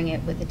not covering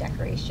it with a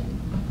decoration.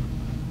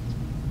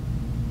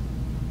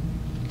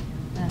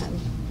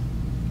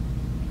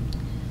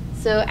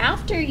 So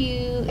after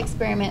you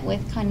experiment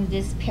with kind of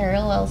this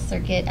parallel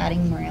circuit,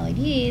 adding more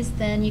LEDs,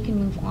 then you can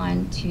move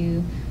on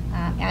to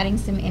adding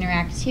some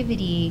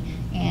interactivity,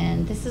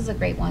 and this is a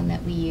great one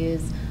that we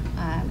use.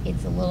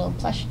 It's a little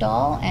plush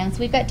doll, and so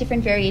we've got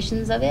different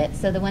variations of it.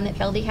 So the one that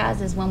Feldy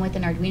has is one with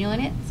an Arduino in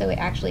it, so it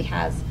actually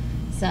has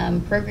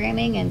some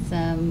programming and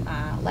some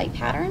light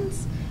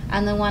patterns.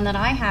 And the one that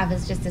I have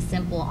is just a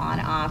simple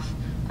on-off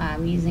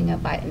using a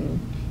button.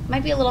 It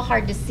might be a little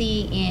hard to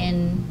see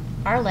in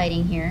our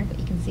lighting here, but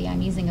you can see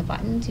I'm using a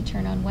button to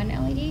turn on one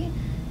LED,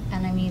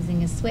 and I'm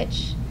using a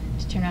switch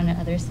to turn on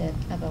another set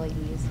of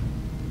LEDs.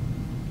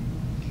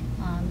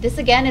 This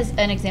again is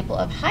an example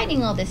of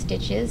hiding all the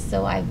stitches,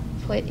 so I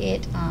put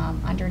it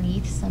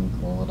underneath some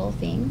cool little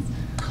things.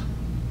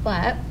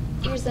 But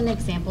here's an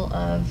example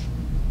of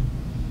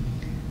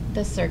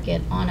the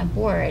circuit on a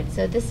board.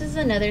 So this is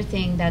another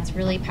thing that's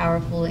really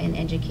powerful in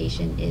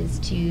education, is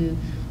to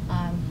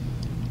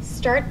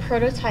start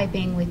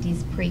prototyping with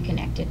these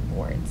pre-connected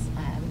boards.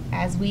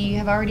 As we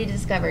have already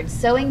discovered,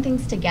 sewing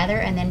things together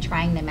and then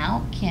trying them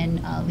out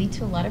can lead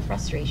to a lot of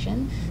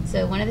frustration.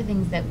 So one of the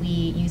things that we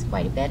use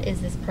quite a bit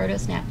is this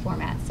proto-snap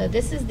format. So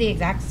this is the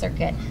exact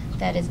circuit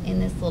that is in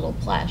this little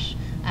plush.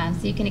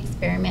 So you can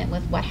experiment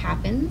with what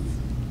happens.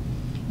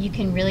 You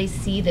can really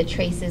see the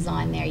traces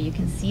on there. You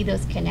can see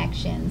those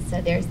connections.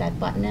 So there's that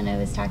button that I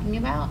was talking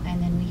about,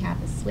 and then we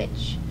have a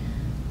switch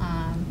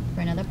for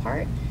another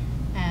part.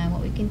 And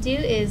what we can do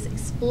is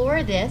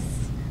explore this.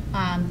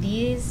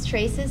 These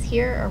traces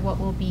here are what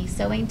we'll be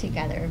sewing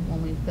together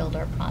when we build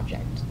our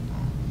project.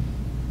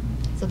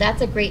 So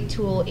that's a great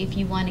tool if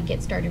you want to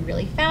get started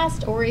really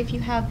fast, or if you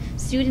have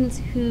students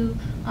who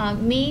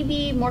may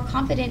be more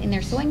confident in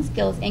their sewing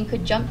skills and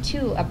could jump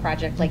to a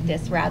project like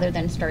this rather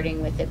than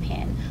starting with a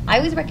pin. I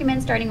always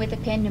recommend starting with a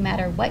pin no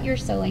matter what your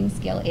sewing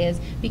skill is,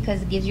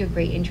 because it gives you a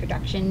great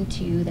introduction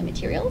to the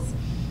materials.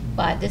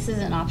 but this is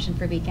an option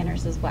for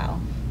beginners as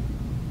well.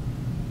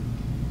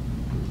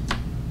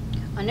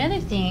 Another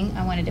thing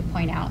I wanted to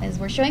point out is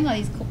we're showing all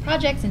these cool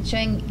projects and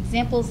showing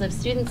examples of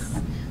students'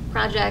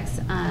 projects.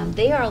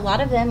 A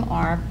lot of them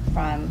are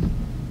from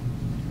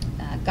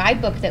a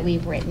guidebook that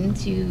we've written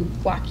to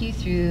walk you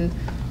through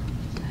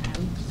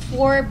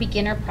 4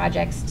 beginner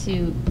projects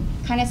to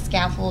kind of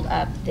scaffold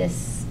up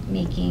this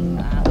making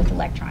with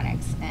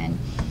electronics. And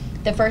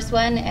the first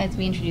one, as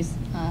we introduced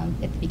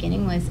at the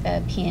beginning, was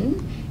a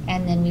pin,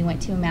 and then we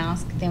went to a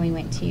mask, then we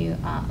went to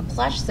a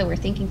plush, so we're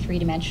thinking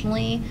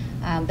 3-dimensionally.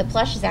 The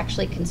plush is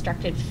actually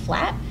constructed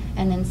flat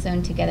and then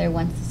sewn together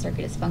once the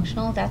circuit is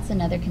functional. That's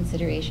another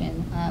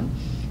consideration,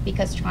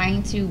 because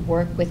trying to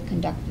work with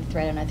conductive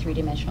thread on a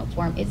 3-dimensional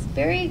form is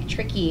very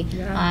tricky.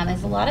 Yeah.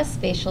 There's a lot of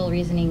spatial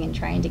reasoning and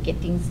trying to get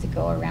things to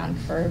go around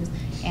curves,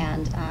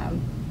 and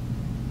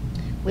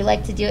we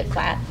like to do it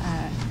flat.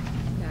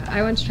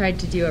 I once tried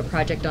to do a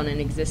project on an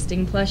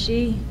existing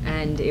plushie,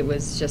 and it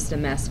was just a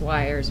mess.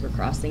 Wires were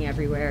crossing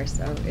everywhere,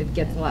 so it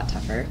gets a lot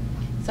tougher.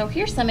 So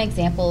here's some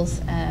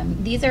examples.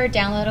 These are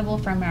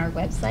downloadable from our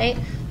website.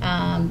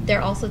 There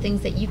are also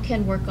things that you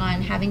can work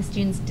on having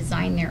students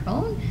design their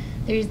own.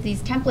 There's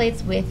these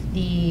templates with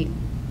the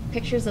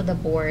pictures of the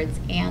boards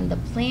and the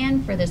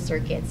plan for the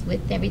circuits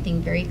with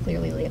everything very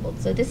clearly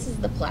labeled. So this is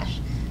the plush.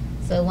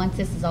 So once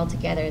this is all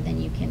together,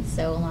 then you can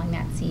sew along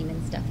that seam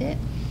and stuff it.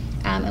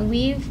 And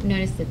we've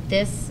noticed that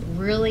this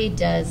really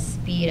does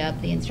speed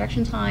up the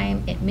instruction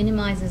time. It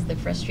minimizes the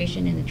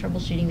frustration and the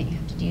troubleshooting that you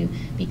have to do,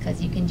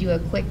 because you can do a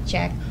quick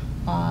check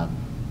of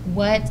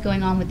what's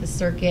going on with the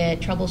circuit,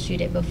 troubleshoot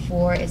it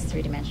before it's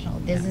 3-dimensional.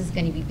 This is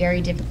going to be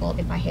very difficult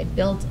if I had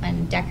built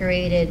and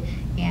decorated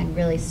and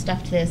really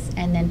stuffed this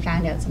and then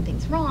found out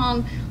something's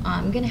wrong.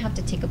 I'm going to have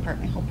to take apart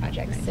my whole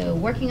project. Right. So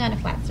working on a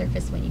flat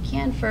surface when you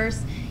can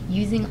first,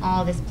 using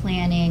all this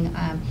planning.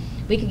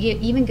 We could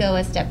even go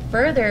a step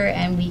further,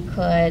 and we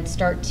could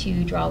start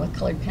to draw with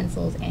colored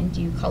pencils and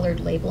do colored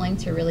labeling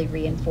to really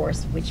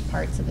reinforce which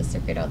parts of the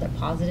circuit are the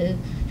positive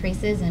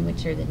traces and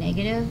which are the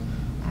negative.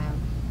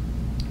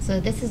 So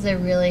this is a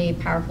really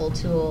powerful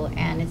tool,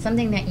 and it's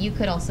something that you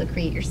could also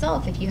create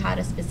yourself if you had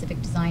a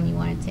specific design you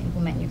wanted to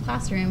implement in your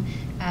classroom,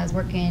 as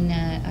work in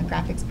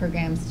graphics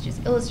programs such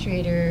as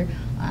Illustrator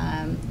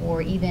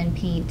or even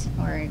Paint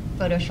or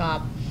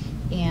Photoshop,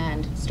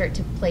 and start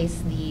to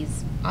place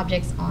these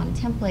objects on a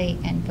template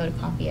and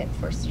photocopy it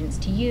for students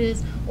to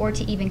use or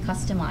to even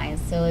customize.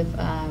 So if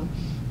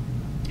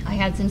I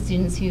had some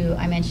students who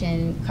I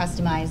mentioned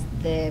customized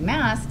the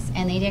masks,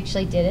 and they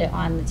actually did it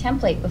on the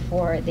template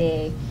before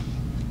they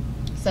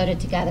sewed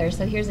it together.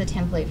 So here's a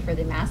template for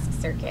the mask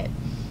circuit.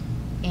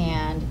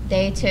 And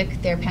they took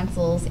their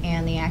pencils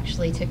and they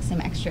actually took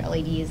some extra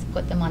LEDs,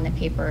 put them on the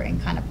paper,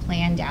 and kind of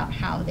planned out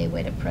how they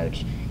would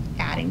approach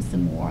adding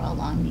some more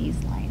along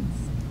these lines.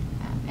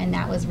 And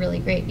that was really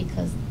great,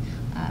 because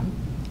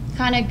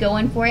kind of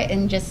going for it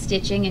and just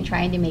stitching and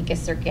trying to make a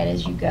circuit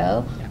as you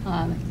go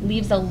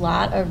leaves a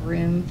lot of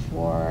room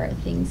for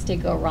things to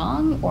go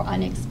wrong, or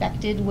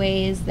unexpected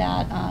ways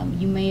that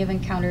you may have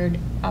encountered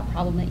a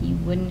problem that you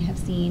wouldn't have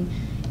seen,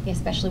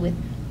 especially with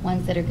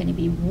ones that are going to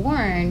be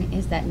worn,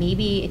 is that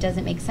maybe it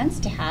doesn't make sense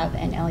to have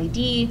an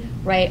LED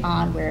right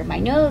on where my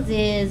nose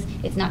is.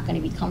 It's not going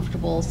to be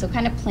comfortable. So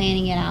kind of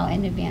planning it out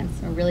in advance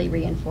really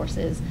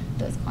reinforces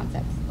those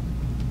concepts.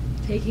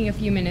 Taking a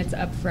few minutes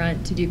up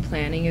front to do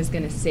planning is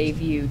going to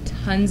save you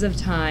tons of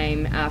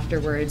time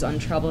afterwards on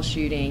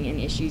troubleshooting and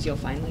issues you'll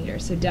find later.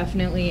 So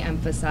definitely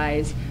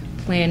emphasize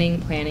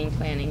planning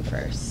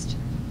first.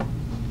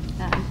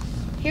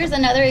 Here's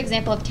another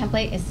example of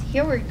template.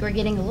 Here we're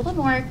getting a little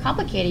more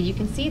complicated. You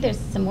can see there's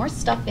some more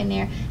stuff in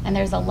there, and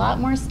there's a lot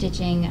more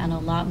stitching and a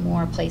lot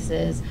more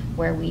places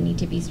where we need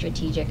to be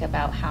strategic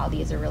about how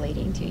these are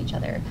relating to each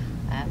other.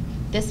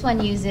 This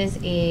one uses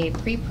a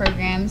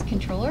pre-programmed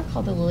controller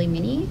called the Lily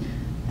Mini,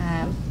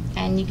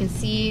 and you can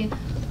see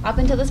up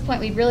until this point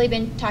we've really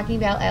been talking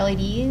about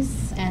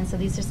LEDs, and so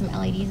these are some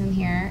LEDs in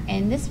here.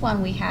 And this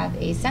one we have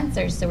a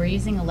sensor, so we're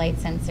using a light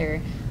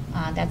sensor.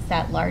 That's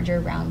that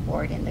larger round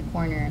board in the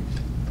corner.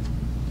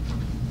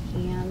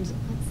 And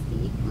let's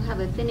see, we'll have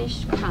a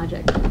finished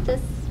project with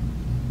this.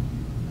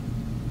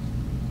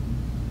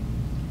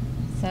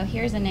 So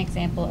here's an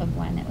example of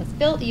one that was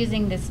built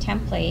using this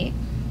template.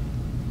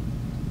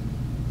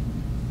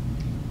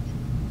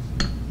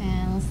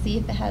 And we'll see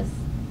if it has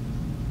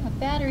a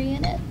battery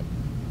in it.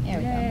 There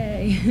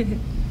we go.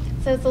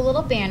 So it's a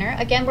little banner.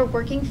 Again, we're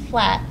working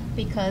flat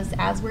because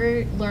as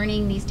we're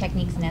learning these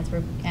techniques and as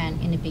we're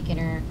in a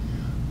beginner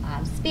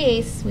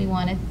space, we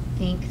want to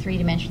think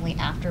 3-dimensionally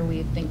after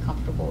we've been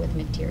comfortable with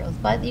materials.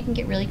 But you can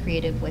get really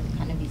creative with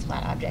kind of these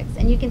flat objects.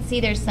 And you can see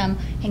there's some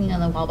hanging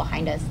on the wall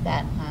behind us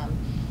that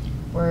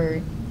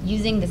we're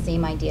using the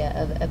same idea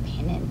of a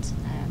pennant.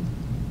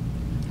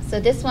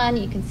 So this one,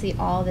 you can see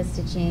all the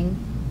stitching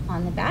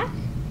on the back.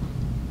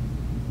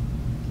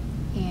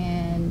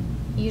 And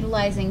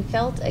utilizing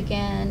felt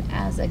again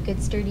as a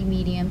good sturdy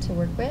medium to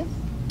work with.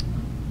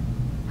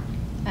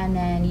 and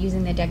then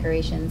using the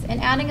decorations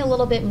and adding a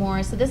little bit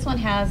more. So this one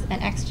has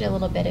an extra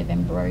little bit of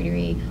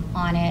embroidery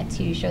on it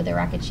to show the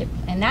rocket ship,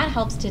 and that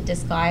helps to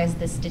disguise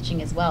the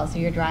stitching as well. So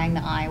you're drawing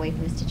the eye away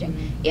from the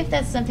stitching if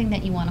that's something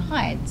that you want to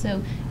hide.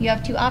 So you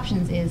have two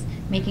options, is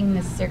making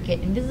this circuit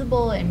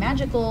invisible and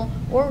magical,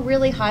 or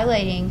really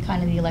highlighting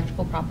kind of the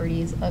electrical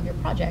properties of your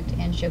project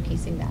and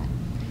showcasing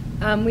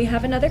that. We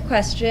have another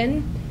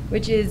question,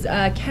 which is,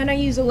 can I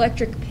use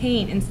electric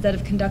paint instead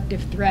of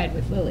conductive thread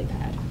with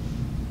LilyPad?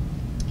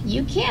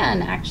 You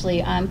can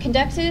actually.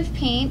 Conductive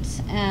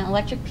paint,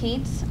 electric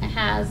paint,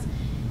 has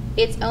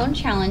its own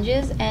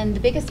challenges, and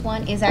the biggest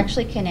one is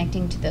actually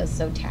connecting to those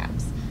sew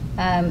tabs.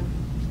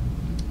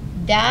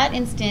 That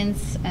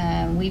instance,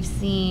 we've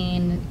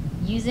seen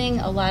using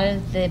a lot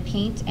of the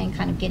paint and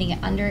kind of getting it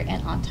under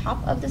and on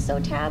top of the sew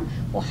tab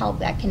will help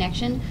that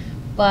connection.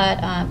 But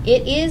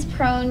it is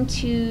prone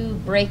to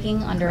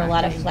breaking under a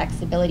lot of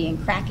flexibility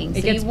and cracking.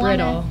 It gets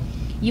brittle.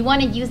 You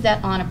want to use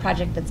that on a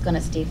project that's going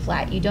to stay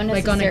flat. You don't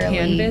necessarily... Like on a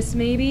canvas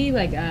maybe,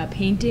 like a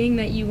painting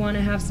that you want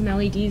to have some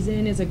LEDs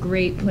in is a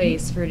great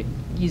place for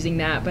using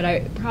that,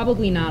 but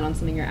probably not on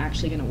something you're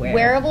actually going to wear.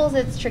 Wearables,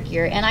 it's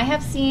trickier. And I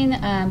have seen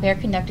Bear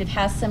Conductive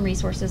has some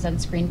resources on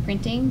screen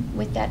printing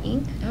with that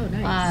ink. Oh,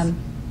 nice.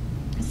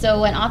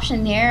 So an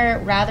option there,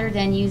 rather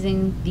than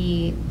using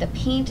the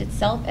paint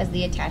itself as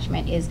the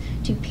attachment, is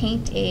to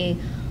paint a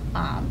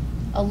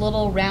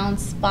little round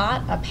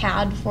spot, a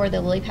pad for the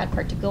LilyPad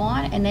part to go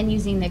on, and then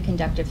using the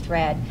conductive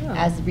thread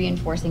as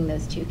reinforcing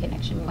those two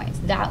connection points.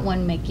 That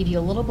one may give you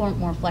a little bit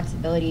more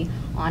flexibility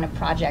on a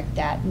project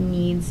that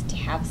needs to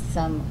have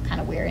some kind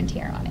of wear and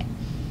tear on it.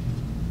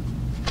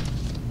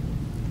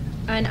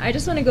 And I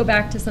just want to go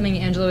back to something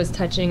Angela was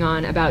touching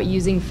on about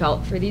using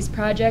felt for these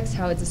projects,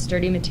 how it's a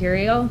sturdy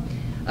material.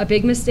 A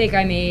big mistake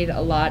I made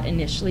a lot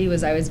initially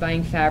was I was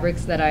buying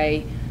fabrics that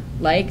I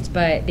liked,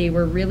 but they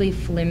were really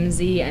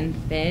flimsy and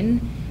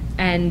thin,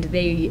 and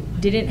they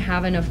didn't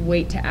have enough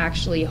weight to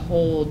actually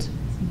hold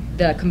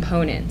the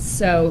components.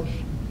 So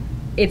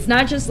it's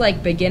not just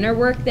like beginner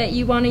work that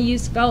you want to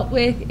use felt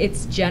with,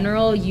 it's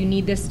general. You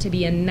need this to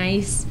be a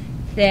nice,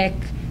 thick,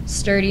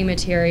 sturdy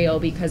material,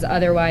 because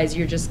otherwise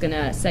you're just going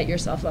to set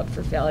yourself up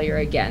for failure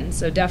again.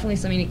 So definitely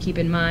something to keep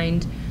in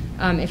mind.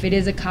 If it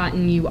is a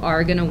cotton, you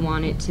are going to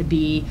want it to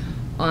be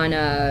on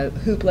a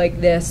hoop like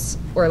this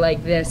or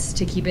like this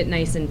to keep it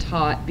nice and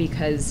taut,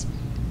 because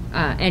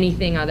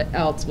anything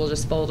else will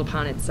just fold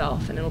upon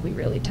itself and it'll be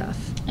really tough.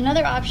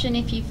 Another option,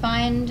 if you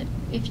find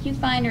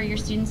or your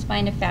students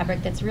find a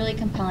fabric that's really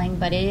compelling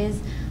but it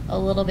is a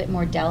little bit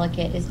more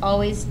delicate, is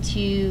always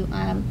to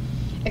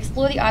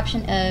explore the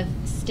option of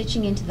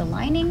stitching into the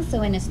lining,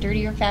 so in a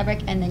sturdier fabric,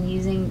 and then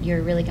using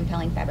your really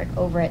compelling fabric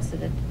over it so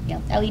that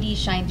LEDs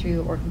shine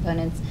through, or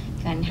components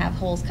can have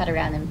holes cut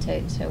around them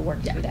to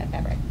work through that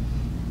fabric.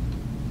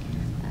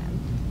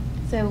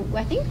 So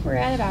I think we're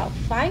at about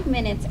 5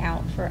 minutes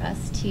out for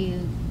us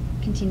to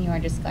continue our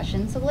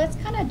discussion. So let's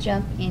kind of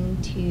jump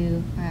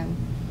into,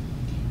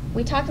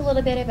 we talked a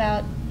little bit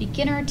about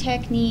beginner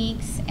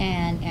techniques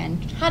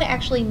and how to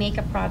actually make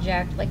a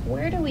project. Like,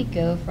 where do we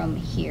go from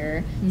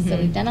here? So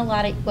we've done a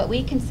lot of what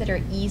we consider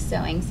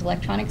e-sewing, so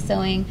electronic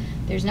sewing.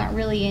 There's not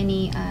really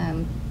any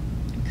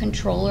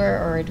controller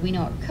or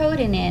Arduino or code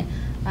in it,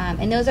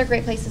 and those are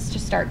great places to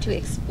start to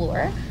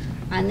explore.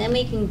 And then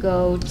we can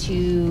go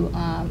to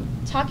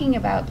talking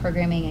about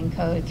programming and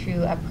code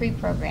through a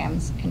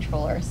pre-programmed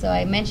controller. So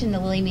I mentioned the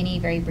Lily Mini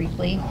very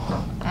briefly.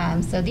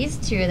 So these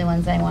two are the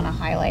ones I want to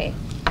highlight.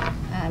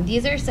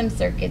 These are some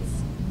circuits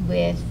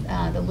with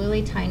the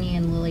Lily Tiny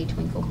and Lily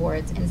Twinkle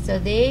boards. And so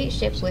they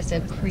ship with a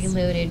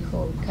preloaded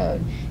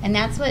code. And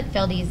that's what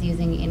Feldy is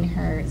using in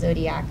her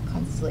Zodiac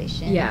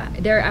constellation. Yeah,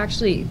 they're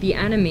actually, the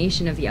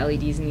animation of the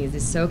LEDs in these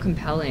is so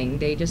compelling.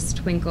 They just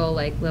twinkle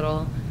like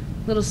little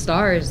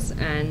stars,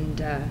 and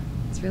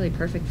it's really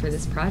perfect for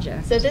this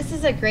project. So this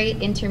is a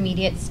great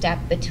intermediate step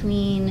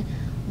between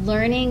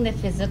learning the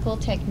physical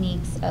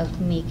techniques of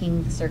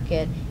making the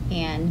circuit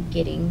and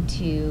getting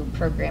to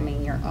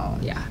programming your own.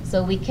 Yeah.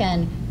 So we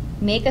can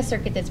make a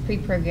circuit that's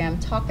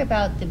pre-programmed, talk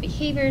about the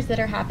behaviors that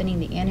are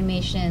happening, the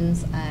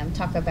animations,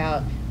 talk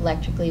about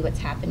electrically what's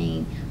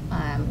happening.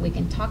 We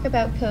can talk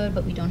about code,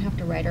 but we don't have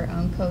to write our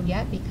own code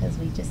yet, because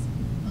we just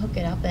hook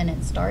it up and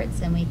it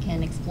starts and we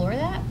can explore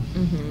that.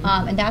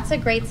 And that's a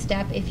great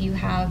step if you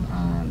have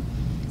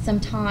some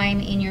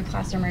time in your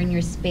classroom or in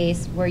your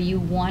space where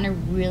you want to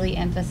really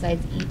emphasize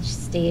each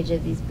stage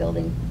of these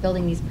building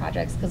these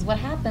projects. Because what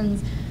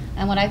happens,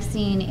 and what I've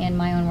seen in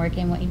my own work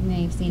and what you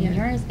may have seen in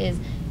yours, is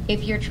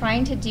if you're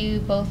trying to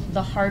do both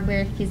the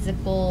hardware,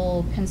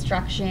 physical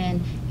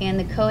construction, and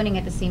the coding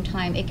at the same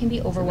time, it can be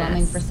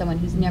overwhelming for someone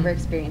who's never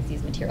experienced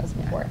these materials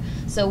before.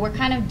 So we're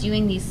kind of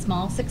doing these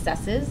small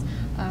successes.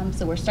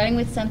 So we're starting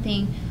with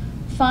something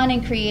fun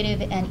and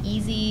creative and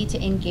easy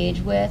to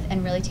engage with,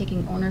 and really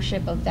taking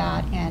ownership of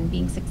that and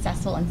being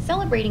successful and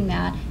celebrating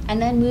that,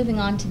 and then moving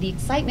on to the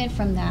excitement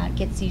from that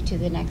gets you to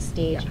the next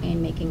stage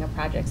in making a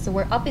project. So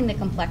we're upping the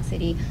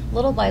complexity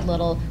little by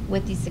little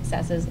with these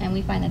successes, and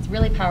we find that's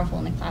really powerful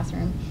in the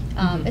classroom.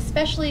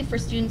 Especially for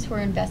students who are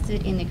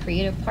invested in the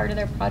creative part of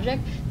their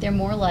project, they're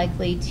more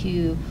likely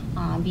to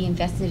be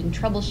invested in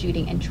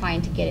troubleshooting and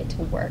trying to get it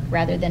to work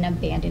rather than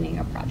abandoning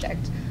a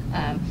project.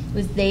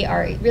 Because they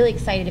are really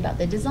excited about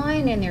the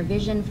design and their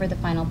vision for the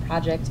final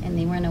project, and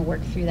they want to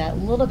work through that a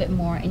little bit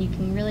more, and you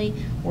can really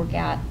work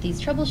at these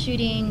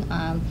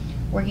troubleshooting,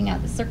 working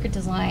out the circuit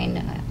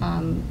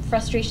design,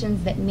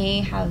 frustrations that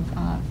may have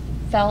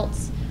felt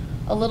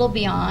a little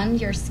beyond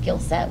your skill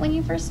set when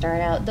you first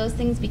start out. Those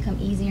things become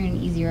easier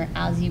and easier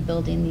as you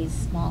build in these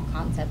small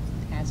concepts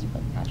as you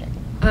build the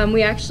project.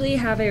 We actually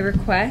have a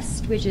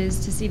request, which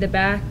is to see the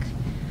back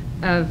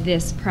of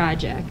this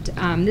project.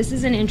 This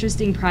is an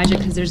interesting project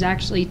because there's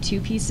actually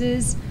two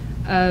pieces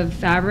of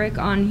fabric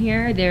on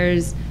here.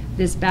 There's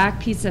this back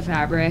piece of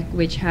fabric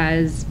which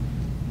has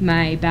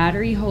my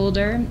battery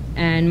holder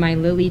and my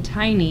Lily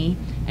Tiny,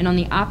 and on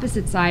the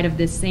opposite side of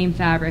this same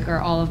fabric are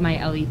all of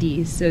my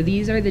LEDs. So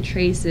these are the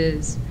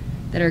traces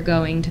that are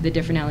going to the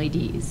different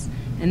LEDs.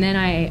 And then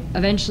I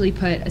eventually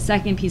put a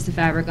second piece of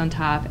fabric on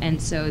top, and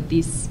so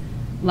these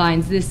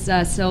lines, this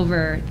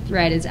silver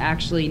thread is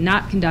actually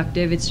not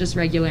conductive, it's just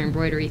regular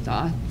embroidery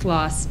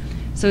floss.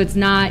 So it's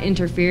not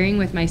interfering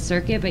with my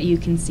circuit, but you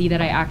can see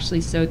that I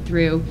actually sewed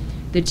through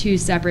the two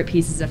separate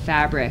pieces of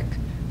fabric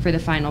for the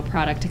final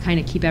product to kind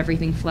of keep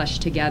everything flush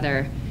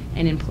together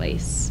and in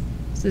place.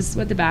 So this is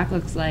what the back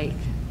looks like.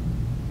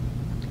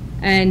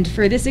 And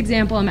for this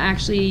example, I'm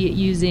actually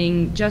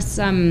using just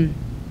some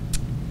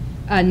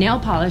nail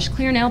polish,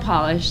 clear nail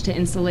polish, to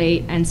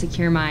insulate and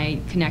secure my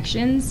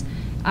connections.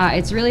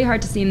 It's really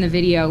hard to see in the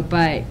video,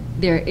 but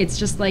it's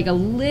just like a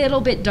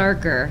little bit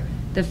darker,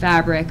 the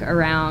fabric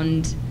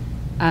around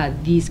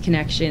these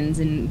connections,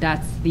 and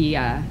that's the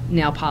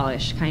nail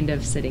polish kind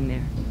of sitting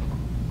there.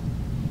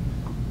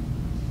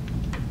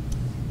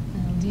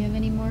 Do you have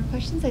any more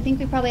questions? I think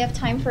we probably have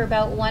time for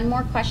about one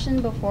more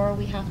question before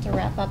we have to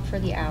wrap up for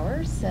the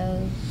hour.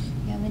 So,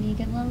 you have any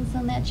good ones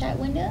on that chat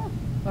window?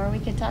 Or we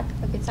could talk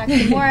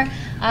some more.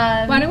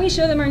 Why don't we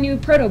show them our new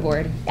proto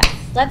board?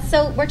 Yeah,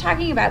 so we're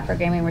talking about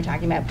programming,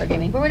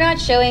 but we're not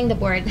showing the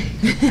board.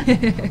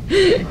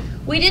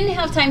 We didn't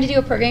have time to do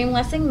a programming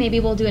lesson.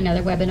 Maybe we'll do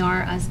another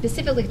webinar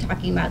specifically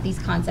talking about these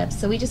concepts.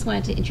 So we just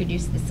wanted to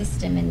introduce the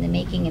system and the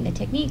making and the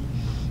technique.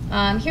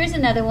 Here's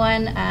another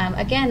one,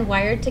 again,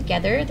 wired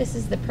together. This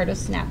is the Proto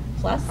Snap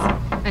Plus.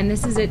 And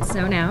this is it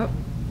sewn out.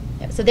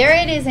 Yep, so there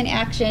it is in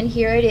action.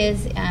 Here it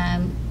is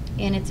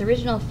in its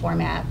original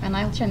format, and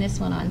I'll turn this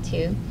one on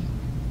too.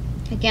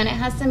 Again, it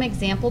has some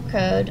example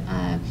code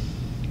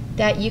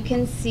that you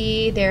can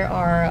see. There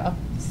are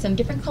some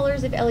different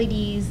colors of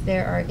LEDs.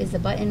 There is a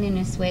button and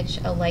a switch,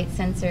 a light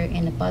sensor,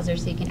 and a buzzer,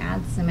 so you can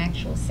add some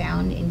actual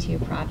sound into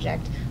your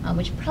project,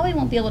 which you probably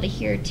won't be able to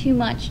hear too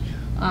much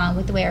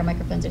with the way our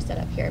microphones are set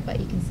up here, but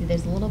you can see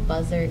there's a little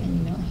buzzer in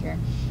the middle here.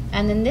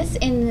 And then this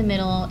in the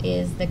middle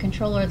is the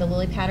controller, the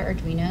LilyPad or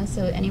Arduino.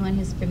 So anyone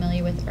who's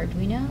familiar with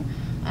Arduino,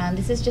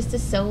 this is just a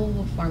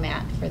sewable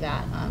format for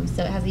that.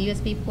 So it has a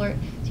USB port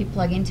to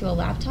plug into a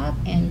laptop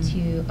and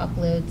to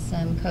upload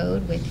some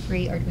code with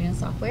free Arduino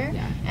software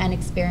and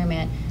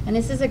experiment. And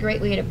this is a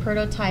great way to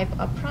prototype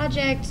a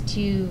project,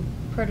 to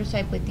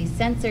prototype with these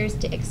sensors,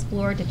 to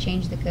explore, to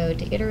change the code,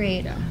 to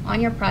iterate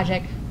on your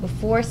project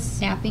before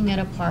snapping it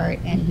apart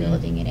and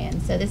building it in.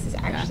 So this is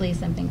actually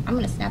something, I'm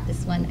going to snap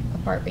this one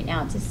apart right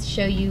now to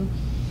show you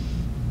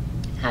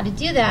how to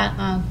do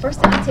that.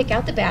 First, I'm going to take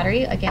out the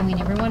battery. Again, we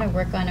never want to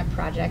work on a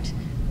project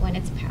when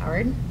it's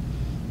powered.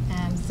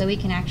 So we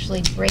can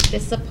actually break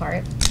this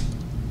apart.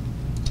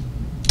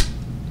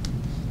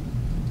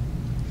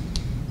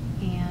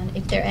 And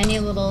if there are any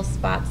little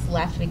spots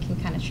left, we can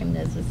kind of trim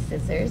those with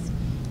scissors.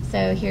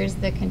 So here's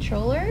the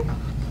controller,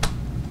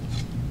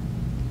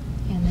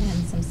 and then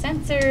some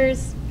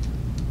sensors.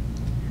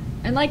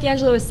 And like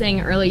Angela was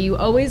saying earlier, you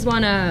always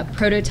want to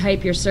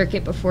prototype your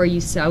circuit before you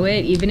sew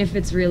it, even if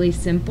it's really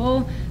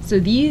simple.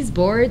 So these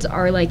boards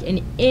are like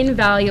an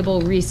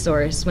invaluable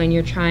resource when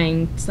you're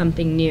trying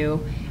something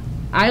new.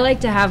 I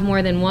like to have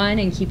more than one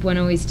and keep one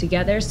always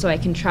together so I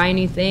can try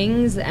new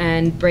things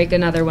and break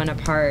another one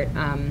apart.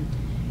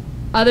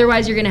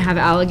 Otherwise, you're going to have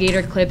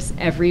alligator clips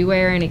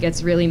everywhere, and it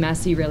gets really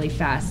messy really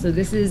fast. So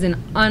this is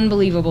an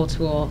unbelievable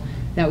tool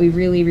that we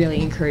really, really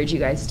encourage you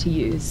guys to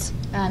use.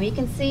 You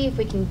can see, if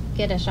we can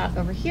get a shot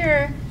over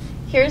here,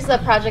 here's the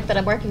project that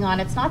I'm working on.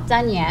 It's not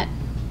done yet,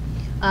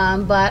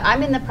 but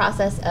I'm in the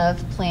process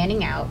of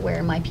planning out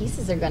where my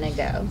pieces are going to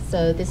go.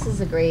 So this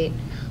is a great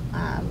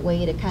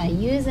way to kind of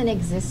use an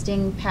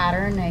existing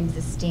pattern, an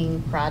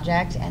existing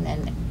project, and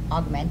then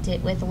augment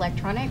it with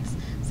electronics.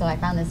 So I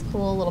found this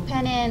cool little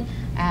pennant,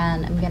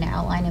 and I'm going to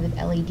outline it with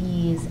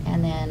LEDs,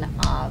 and then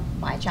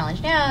my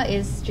challenge now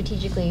is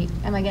strategically,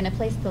 am I going to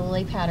place the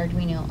LilyPad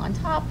Arduino on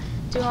top?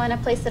 Do I want to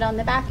place it on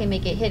the back and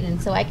make it hidden?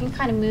 So I can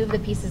kind of move the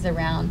pieces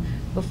around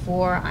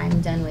before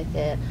I'm done with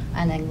it,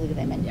 and then glue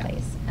them in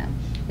place.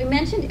 We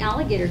mentioned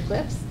alligator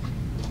clips.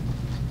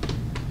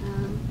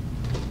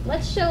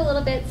 Let's show a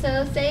little bit.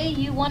 So say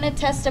you want to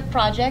test a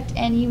project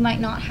and you might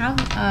not have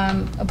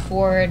a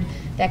board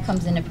that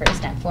comes in a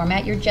protostamp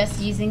format. You're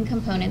just using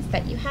components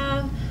that you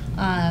have.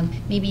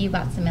 Maybe you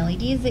got some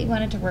LEDs that you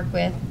wanted to work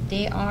with.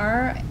 They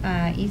are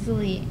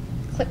easily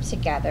clipped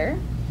together,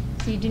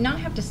 so you do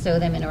not have to sew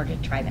them in order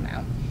to try them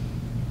out.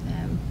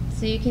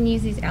 So you can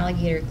use these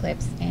alligator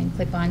clips and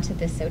clip onto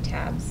the sew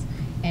tabs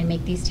and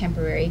make these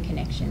temporary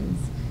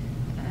connections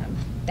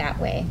that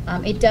way.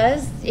 It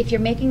does, if you're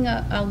making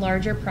a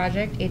larger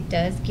project, it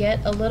does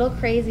get a little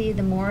crazy.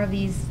 The more of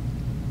these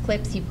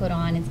clips you put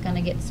on, it's going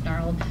to get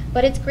snarled.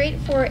 But it's great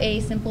for a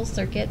simple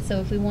circuit, so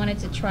if we wanted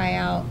to try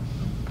out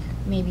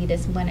maybe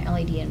this one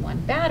LED and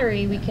one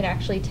battery, we could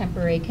actually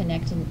temporarily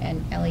connect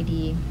an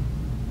LED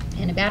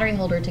and a battery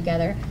holder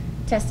together,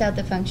 test out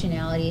the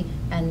functionality,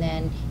 and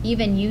then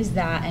even use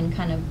that and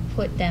kind of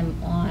put them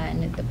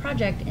on the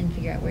project and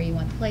figure out where you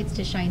want the lights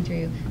to shine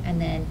through, and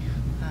then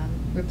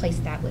replace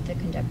that with a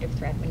conductive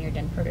thread when you're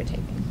done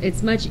prototyping.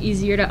 It's much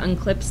easier to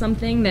unclip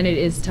something than it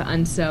is to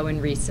unsew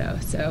and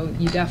resew, so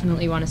you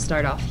definitely want to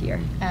start off here.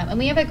 And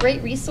we have a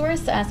great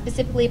resource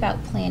specifically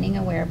about planning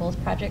a wearables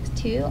project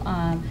too,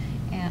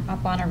 and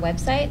up on our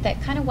website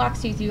that kind of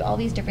walks you through all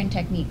these different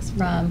techniques,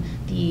 from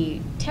the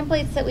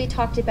templates that we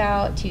talked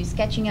about to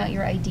sketching out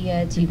your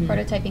idea to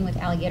prototyping with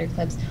alligator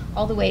clips,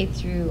 all the way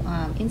through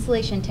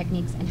installation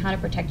techniques and how to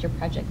protect your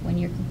project when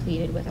you're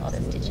completed with all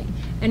the stitching.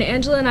 And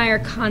Angela and I are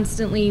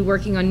constantly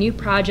working on new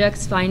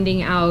projects,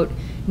 finding out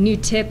new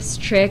tips,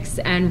 tricks,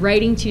 and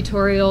writing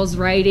tutorials,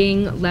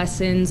 writing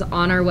lessons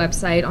on our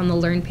website on the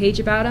Learn page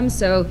about them.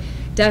 So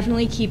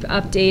definitely keep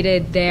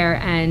updated there,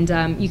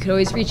 and you could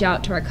always reach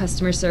out to our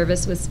customer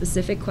service with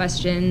specific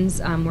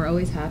questions. We're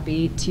always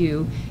happy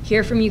to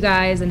hear from you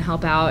guys and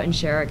help out and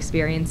share our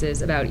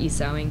experiences about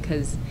e-sewing,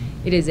 because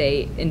it is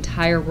an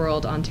entire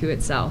world unto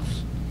itself.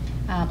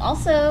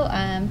 Also,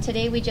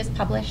 today we just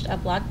published a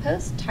blog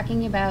post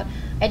talking about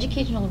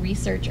educational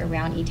research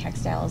around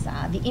e-textiles,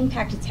 the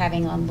impact it's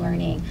having on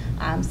learning,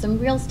 some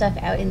real stuff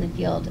out in the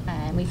field.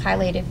 And we've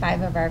highlighted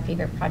 5 of our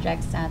favorite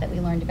projects that we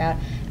learned about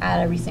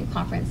at a recent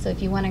conference. So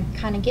if you want to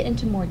kind of get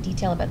into more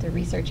detail about the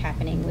research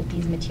happening with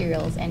these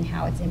materials and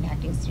how it's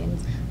impacting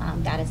students,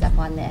 that is up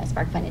on the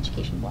SparkFun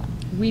Education blog.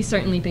 We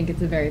certainly think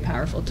it's a very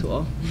powerful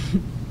tool.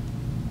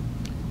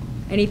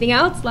 Anything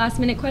else? Last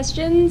minute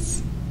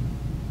questions?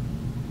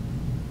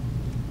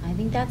 I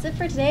think that's it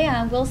for today.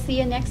 We'll see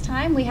you next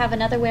time. We have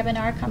another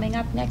webinar coming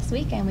up next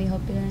week, and we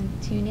hope you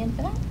tune in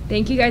for that.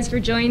 Thank you guys for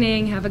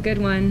joining. Have a good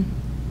one.